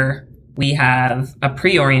first year, we have a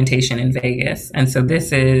pre-orientation in Vegas. And so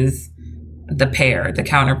this is the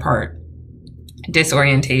counterpart,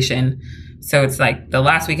 Disorientation. So it's like the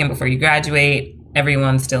last weekend before you graduate,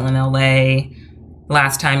 everyone's still in LA.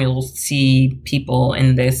 Last time you'll see people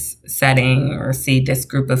in this setting or see this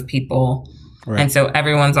group of people. Right. And so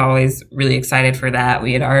everyone's always really excited for that.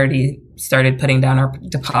 We had already started putting down our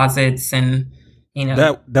deposits, and, you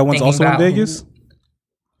know, that one's also in Vegas?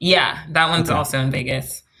 Yeah, that one's also in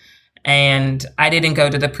Vegas. And I didn't go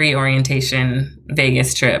to the pre-orientation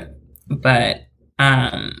Vegas trip, but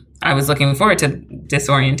I was looking forward to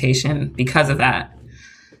Disorientation because of that.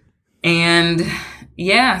 And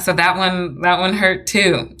yeah, so that one hurt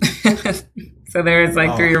too. So there was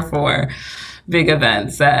like 3 or 4 big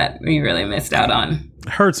events that we really missed out on.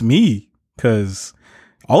 It hurts me because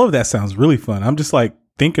all of that sounds really fun. I'm just like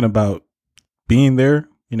thinking about being there,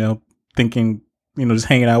 you know, thinking, you know, just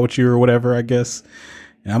hanging out with you or whatever, I guess.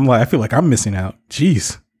 And I'm like, I feel like I'm missing out.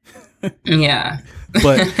 Jeez. Yeah.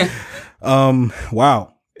 But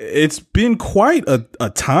wow. It's been quite a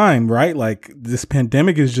time, right? Like this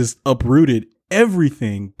pandemic has just uprooted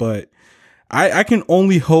everything. But I can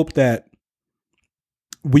only hope that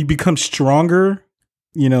we become stronger,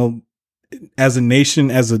 you know, as a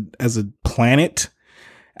nation, as a planet,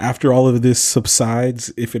 after all of this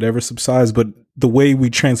subsides, if it ever subsides, but the way we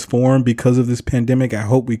transform because of this pandemic, I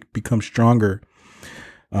hope we become stronger.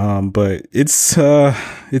 But it's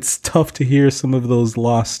tough to hear some of those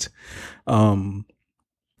lost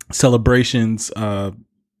celebrations. A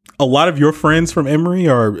lot of your friends from Emory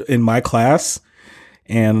are in my class,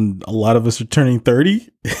 and a lot of us are turning 30.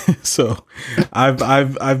 So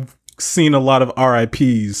I've seen a lot of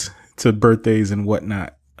RIPs to birthdays and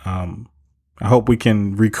whatnot. I hope we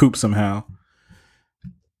can recoup somehow.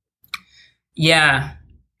 Yeah,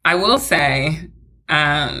 I will say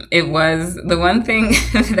it was the one thing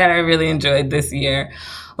that I really enjoyed this year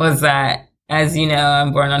was that, as you know,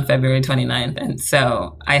 I'm born on February 29th. And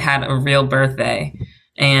so I had a real birthday,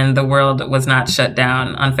 and the world was not shut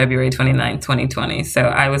down on February 29th, 2020. So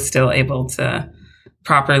I was still able to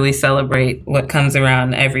properly celebrate what comes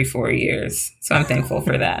around every 4 years. So I'm thankful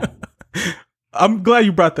for that. I'm glad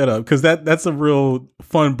you brought that up, because that's a real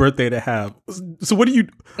fun birthday to have. So what do you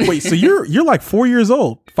wait? So you're like 4 years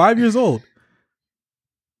old, 5 years old,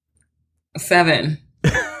 7.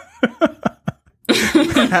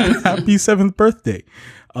 Happy 7th birthday.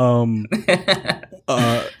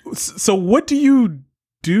 So what do you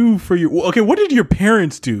do for your? Okay, what did your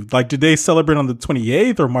parents do? Like, did they celebrate on the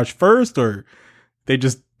 28th or March 1st, or they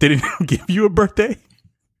just didn't give you a birthday?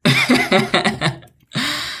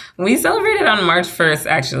 We celebrated on March 1st,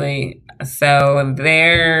 actually. So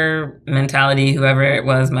their mentality, whoever it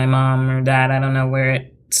was, my mom or dad, I don't know where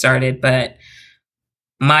it started, but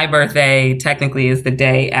my birthday technically is the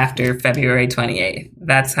day after February 28th.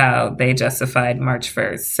 That's how they justified March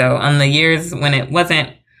 1st. So on the years when there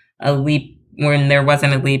wasn't a leap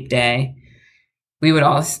day, we would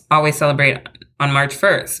always celebrate on March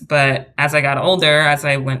 1st. But as I got older, as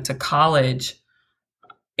I went to college,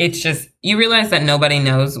 it's just, you realize that nobody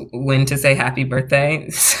knows when to say happy birthday.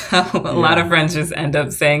 So a lot of friends just end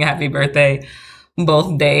up saying happy birthday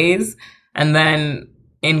both days. And then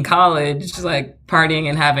in college, like partying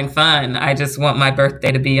and having fun, I just want my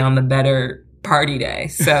birthday to be on the better party day.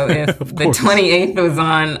 So if the 28th was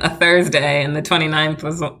on a Thursday and the 29th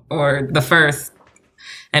was, or the 1st,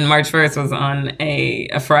 and March 1st was on a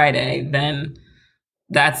Friday, then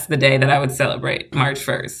that's the day that I would celebrate, March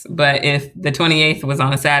 1st. But if the 28th was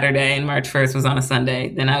on a Saturday and March 1st was on a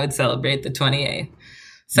Sunday, then I would celebrate the 28th.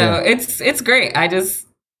 So it's great. I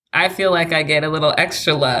feel like I get a little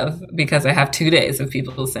extra love because I have 2 days of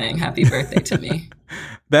people saying happy birthday to me.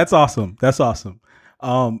 That's awesome. That's awesome.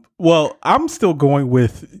 Well, I'm still going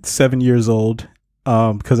with 7 years old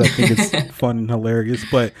because I think it's fun and hilarious.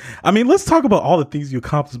 But I mean, let's talk about all the things you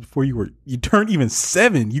accomplished before you turned even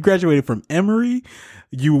 7. You graduated from Emory.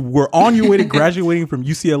 You were on your way to graduating from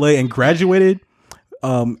UCLA and graduated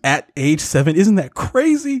at age 7. Isn't that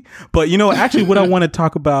crazy? But actually, what I want to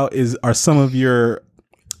talk about are some of your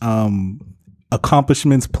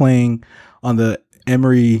accomplishments playing on the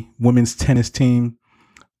Emory women's tennis team.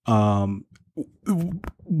 The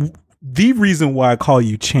reason why I call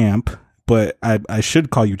you champ, but I should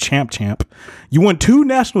call you champ. You won 2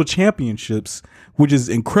 national championships, which is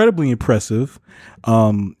incredibly impressive.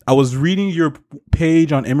 I was reading your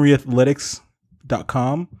page on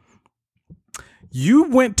EmoryAthletics.com. You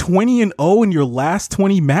went 20-0 in your last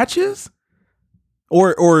 20 matches,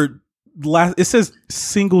 or last. It says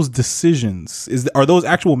singles decisions. Are those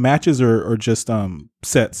actual matches or just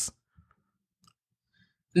sets?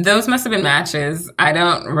 Those must have been matches. I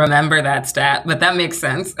don't remember that stat, but that makes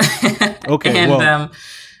sense. Okay. And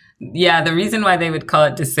the reason why they would call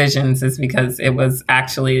it decisions is because it was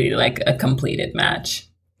actually like a completed match.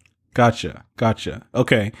 Gotcha.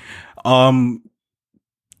 Okay.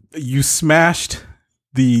 You smashed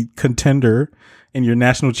the contender in your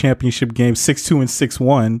national championship game 6-2 and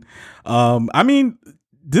 6-1. I mean,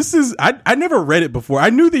 this is I never read it before. I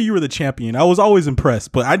knew that you were the champion. I was always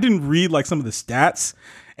impressed, but I didn't read like some of the stats.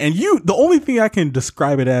 And the only thing I can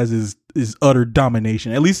describe it as is utter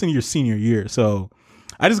domination, at least in your senior year. So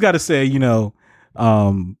I just got to say,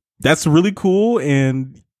 that's really cool.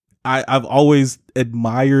 And I've always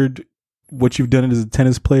admired what you've done as a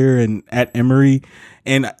tennis player and at Emory.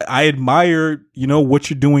 And I admire, what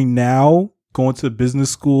you're doing now, going to business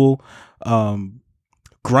school,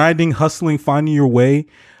 grinding, hustling, finding your way,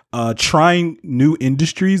 trying new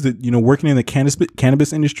industries that, working in the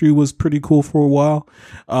cannabis industry was pretty cool for a while.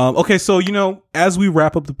 Okay. So, as we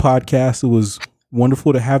wrap up the podcast, it was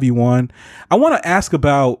wonderful to have you on. I want to ask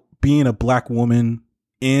about being a Black woman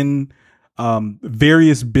in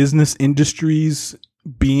various business industries,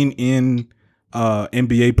 being in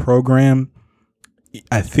MBA program.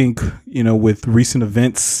 I think, with recent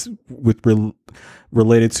events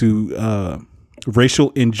related to racial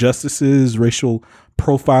injustices, racial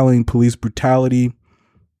profiling police brutality,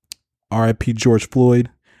 RIP George Floyd,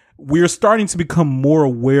 we are starting to become more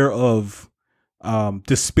aware of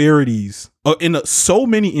disparities in so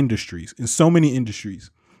many industries.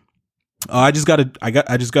 I just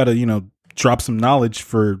gotta drop some knowledge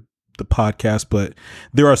for the podcast, but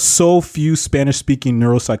there are so few Spanish speaking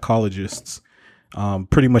neuropsychologists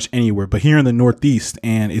pretty much anywhere, but here in the Northeast,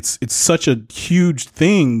 and it's such a huge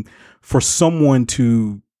thing for someone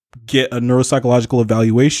to get a neuropsychological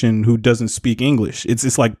evaluation who doesn't speak English.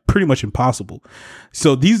 It's like pretty much impossible.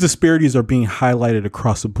 So these disparities are being highlighted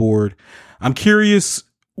across the board. I'm curious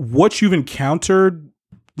what you've encountered,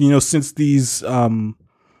 since these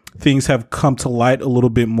things have come to light a little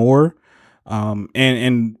bit more,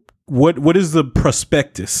 and what is the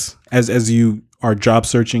prospectus as you are job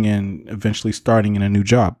searching and eventually starting in a new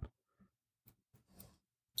job?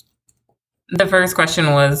 The first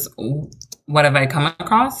question was, what have I come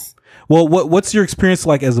across? Well, what's your experience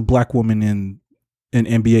like as a Black woman in an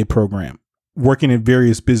MBA program, working in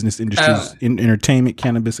various business industries, in entertainment,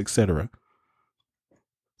 cannabis, etc.?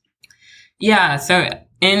 Yeah, so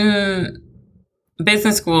in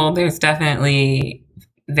business school, there's definitely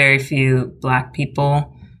very few Black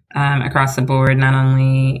people across the board, not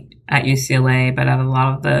only at UCLA, but at a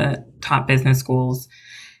lot of the top business schools.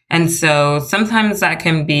 And so sometimes that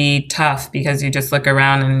can be tough because you just look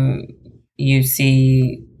around and you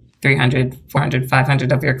see 300, 400,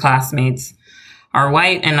 500 of your classmates are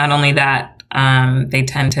white. And not only that, they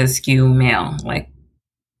tend to skew male. Like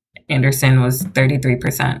Anderson was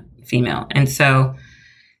 33% female. And so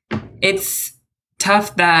it's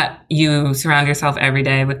tough that you surround yourself every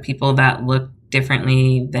day with people that look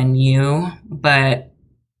differently than you, but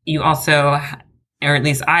you also, or at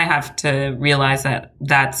least I have to realize that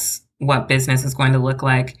that's what business is going to look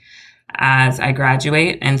like as I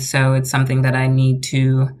graduate. And so it's something that I need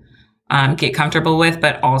to get comfortable with,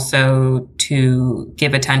 but also to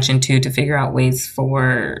give attention to figure out ways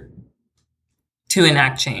to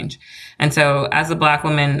enact change. And so as a Black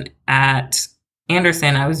woman at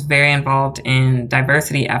Anderson, I was very involved in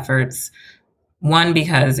diversity efforts. One,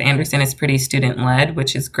 because Anderson is pretty student-led,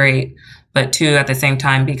 which is great. But two, at the same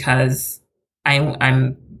time, because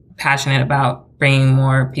I'm passionate about bringing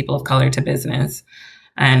more people of color to business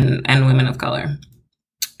and women of color.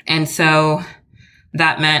 And so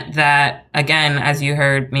that meant that, again, as you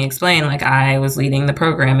heard me explain, like I was leading the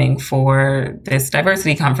programming for this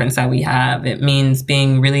diversity conference that we have. It means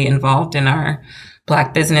being really involved in our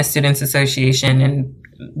Black Business Students Association and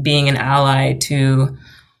being an ally to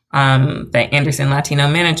the Anderson Latino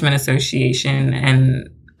Management Association and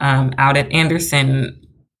Out at Anderson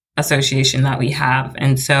Association that we have.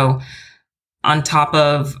 And so on top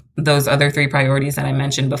of those other three priorities that I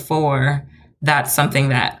mentioned before, that's something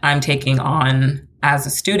that I'm taking on as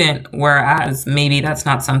a student, whereas maybe that's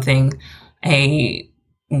not something a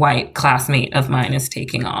white classmate of mine is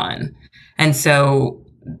taking on. And so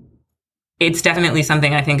it's definitely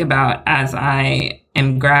something I think about as I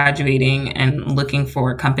am graduating and looking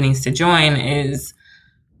for companies to join is,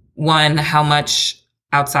 one, how much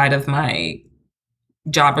outside of my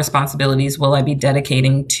job responsibilities will I be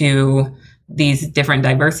dedicating to these different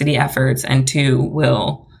diversity efforts, and two,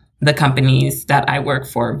 will the companies that I work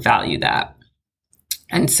for value that?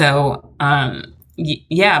 And so,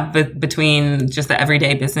 between just the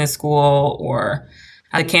everyday business school or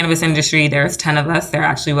the cannabis industry, there's 10 of us. There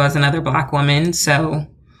actually was another Black woman. So,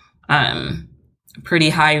 pretty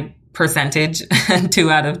high percentage,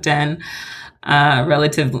 2 out of 10,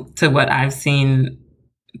 relative to what I've seen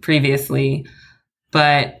previously.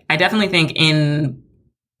 But I definitely think in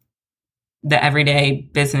the everyday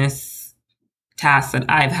business tasks that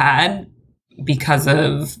I've had, because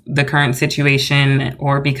of the current situation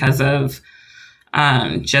or because of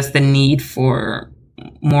just the need for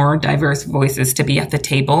more diverse voices to be at the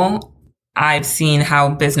table, I've seen how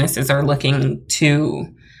businesses are looking to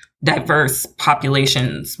diverse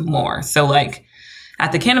populations more. So like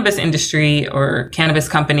at the cannabis industry or cannabis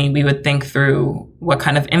company, we would think through what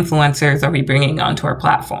kind of influencers are we bringing onto our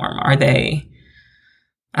platform? Are they,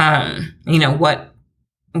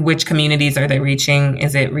 which communities are they reaching?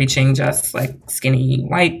 Is it reaching just like skinny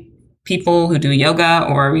white people who do yoga,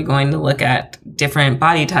 or are we going to look at different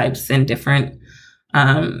body types and different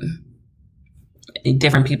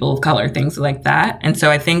people of color, things like that? And so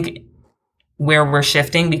I think where we're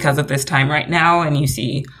shifting because of this time right now, and you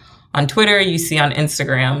see on Twitter, you see on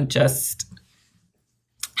Instagram, just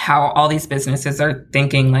how all these businesses are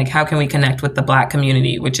thinking like, how can we connect with the Black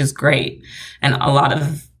community, which is great. And a lot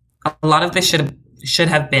of this should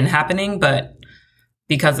have been happening, but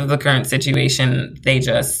because of the current situation, they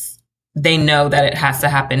know that it has to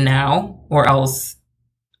happen now, or else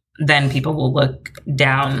then people will look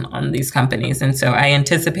down on these companies. And so I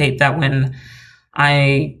anticipate that when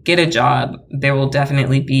I get a job, there will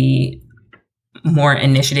definitely be more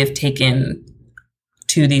initiative taken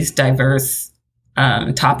to these diverse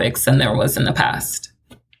topics than there was in the past.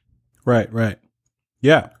 Right.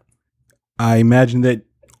 Yeah. I imagine that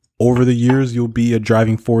over the years, you'll be a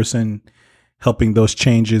driving force in helping those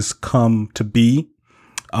changes come to be.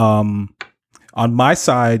 On my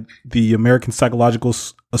side, the American Psychological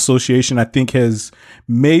Association, I think, has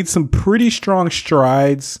made some pretty strong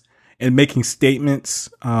strides in making statements.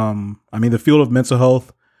 The field of mental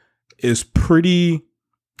health is pretty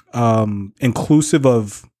inclusive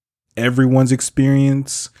of everyone's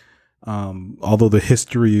experience, although the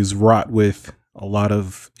history is wrought with a lot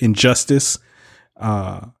of injustice.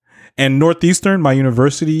 And Northeastern, my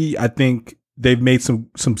university, I think they've made some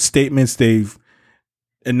statements. They've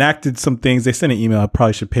enacted some things. They sent an email. I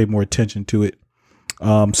probably should pay more attention to it.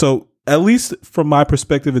 So at least from my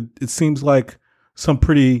perspective, it seems like some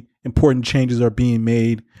pretty important changes are being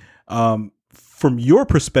made. From your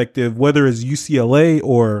perspective, whether it's UCLA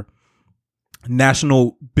or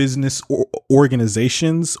national business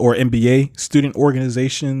organizations or MBA student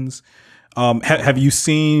organizations, have you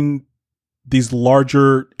seen these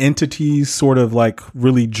larger entities sort of like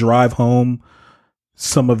really drive home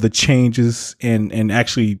some of the changes and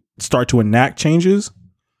actually start to enact changes?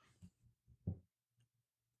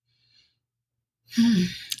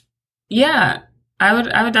 Yeah, I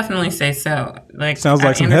would definitely say so. Like, sounds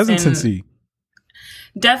like some hesitancy.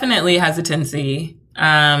 Definitely hesitancy.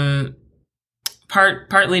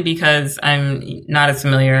 Partly because I'm not as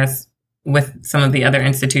familiar with some of the other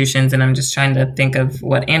institutions, and I'm just trying to think of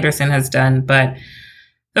what Anderson has done. But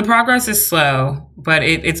the progress is slow, but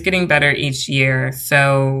it's getting better each year.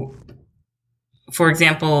 So, for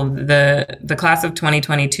example, the class of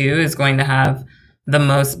 2022 is going to have the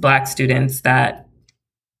most Black students that,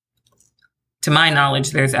 to my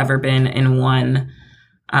knowledge, there's ever been in one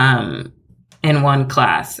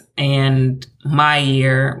class. And my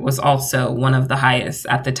year was also one of the highest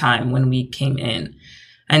at the time when we came in.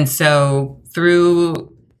 And so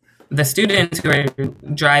through the students who are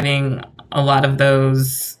driving a lot of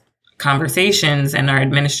those conversations and our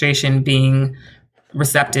administration being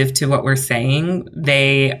receptive to what we're saying,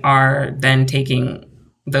 they are then taking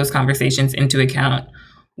those conversations into account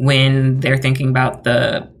when they're thinking about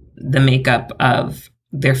the makeup of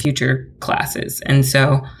their future classes. And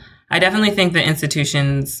so I definitely think the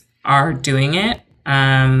institutions are doing it.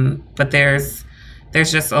 But there's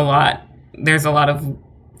just a lot of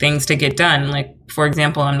things to get done. Like, for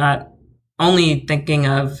example, I'm not only thinking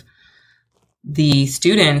of the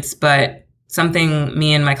students, but something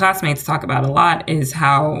me and my classmates talk about a lot is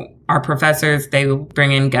how our professors, they will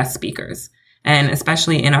bring in guest speakers. And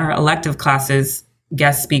especially in our elective classes,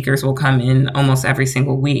 guest speakers will come in almost every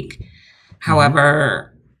single week.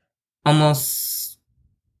 However, almost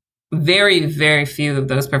very, very few of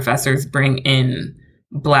those professors bring in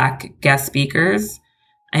Black guest speakers.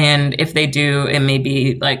 And if they do, it may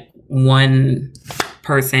be like one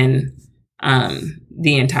person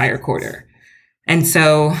the entire quarter. And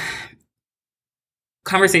so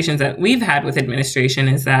conversations that we've had with administration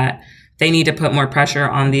is that they need to put more pressure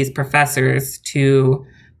on these professors to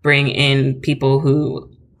bring in people who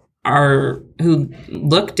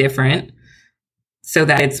look different so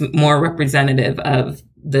that it's more representative of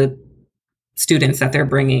the students that they're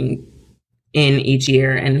bringing in each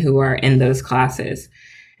year and who are in those classes.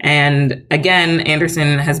 And again,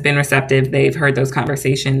 Anderson has been receptive. They've heard those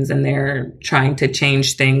conversations and they're trying to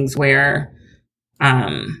change things where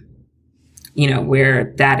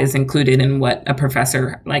that is included in what a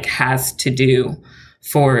professor like has to do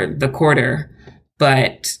for the quarter.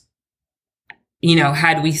 But,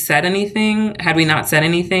 had we not said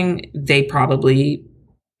anything, they probably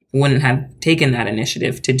wouldn't have taken that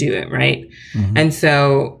initiative to do it. Right. Mm-hmm. And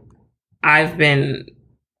so I've been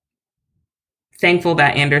thankful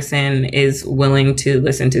that Anderson is willing to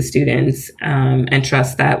listen to students and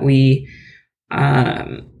trust that we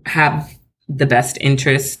have the best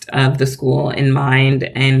interest of the school in mind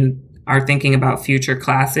and are thinking about future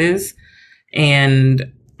classes.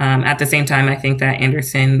 And at the same time, I think that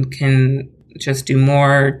Anderson can just do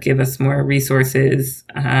more, give us more resources,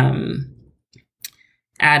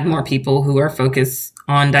 add more people who are focused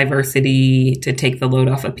on diversity to take the load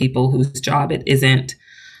off of people whose job it isn't.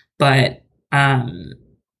 But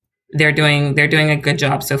they're doing a good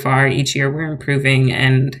job so far. Each year we're improving,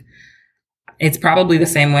 and it's probably the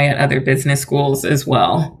same way at other business schools as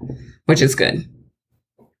well, which is good.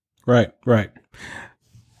 Right.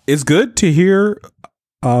 It's good to hear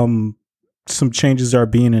some changes are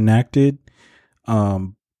being enacted.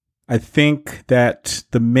 I think that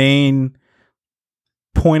the main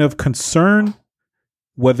point of concern,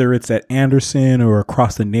 whether it's at Anderson or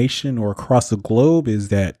across the nation or across the globe, is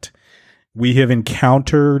that we have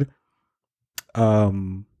encountered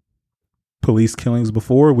police killings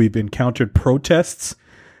before. We've encountered protests,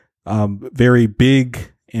 very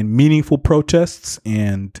big and meaningful protests,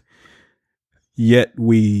 and yet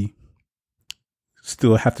we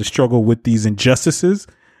still have to struggle with these injustices.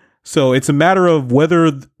 So it's a matter of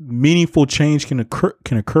whether meaningful change can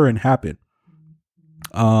occur and happen.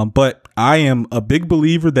 But I am a big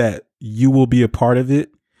believer that you will be a part of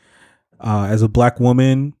it as a Black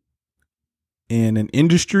woman in an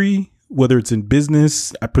industry, whether it's in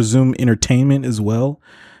business, I presume entertainment as well.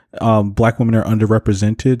 Black women are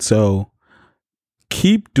underrepresented. So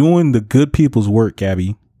keep doing the good people's work,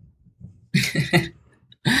 Gabbie.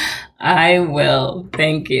 I will.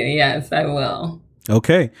 Thank you. Yes, I will.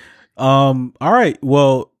 Okay. All right.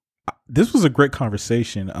 Well, this was a great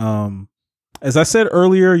conversation. As I said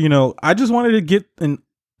earlier, I just wanted to get an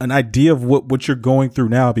idea of what you're going through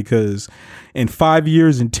now, because in 5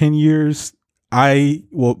 years and 10 years,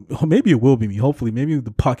 maybe it will be me. Hopefully, maybe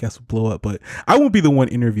the podcast will blow up, but I won't be the one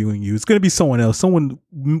interviewing you. It's going to be someone else, someone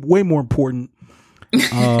way more important.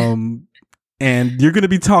 And you're going to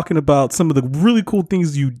be talking about some of the really cool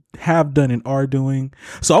things you have done and are doing.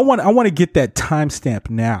 So I want to get that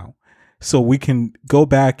timestamp now, so we can go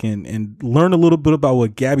back and learn a little bit about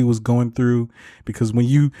what Gabbie was going through. Because when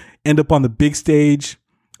you end up on the big stage,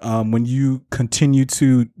 when you continue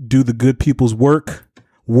to do the good people's work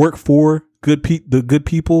for the good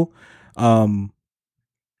people, I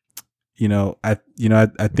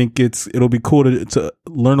think it'll be cool to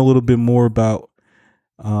learn a little bit more about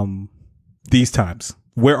these times.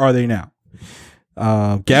 Where are they now?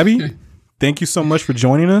 Gabbie, thank you so much for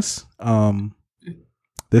joining us.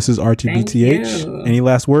 This is RTBTH. Any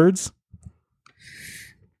last words?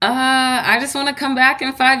 I just want to come back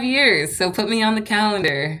in 5 years, so put me on the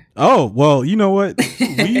calendar. Oh, well, you know what?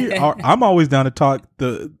 I'm always down to talk.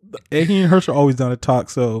 He and Hirsch are always down to talk.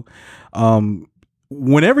 So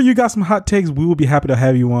whenever you got some hot takes, we will be happy to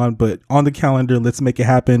have you on. But on the calendar, let's make it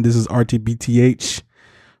happen. This is RTBTH.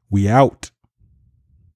 We out.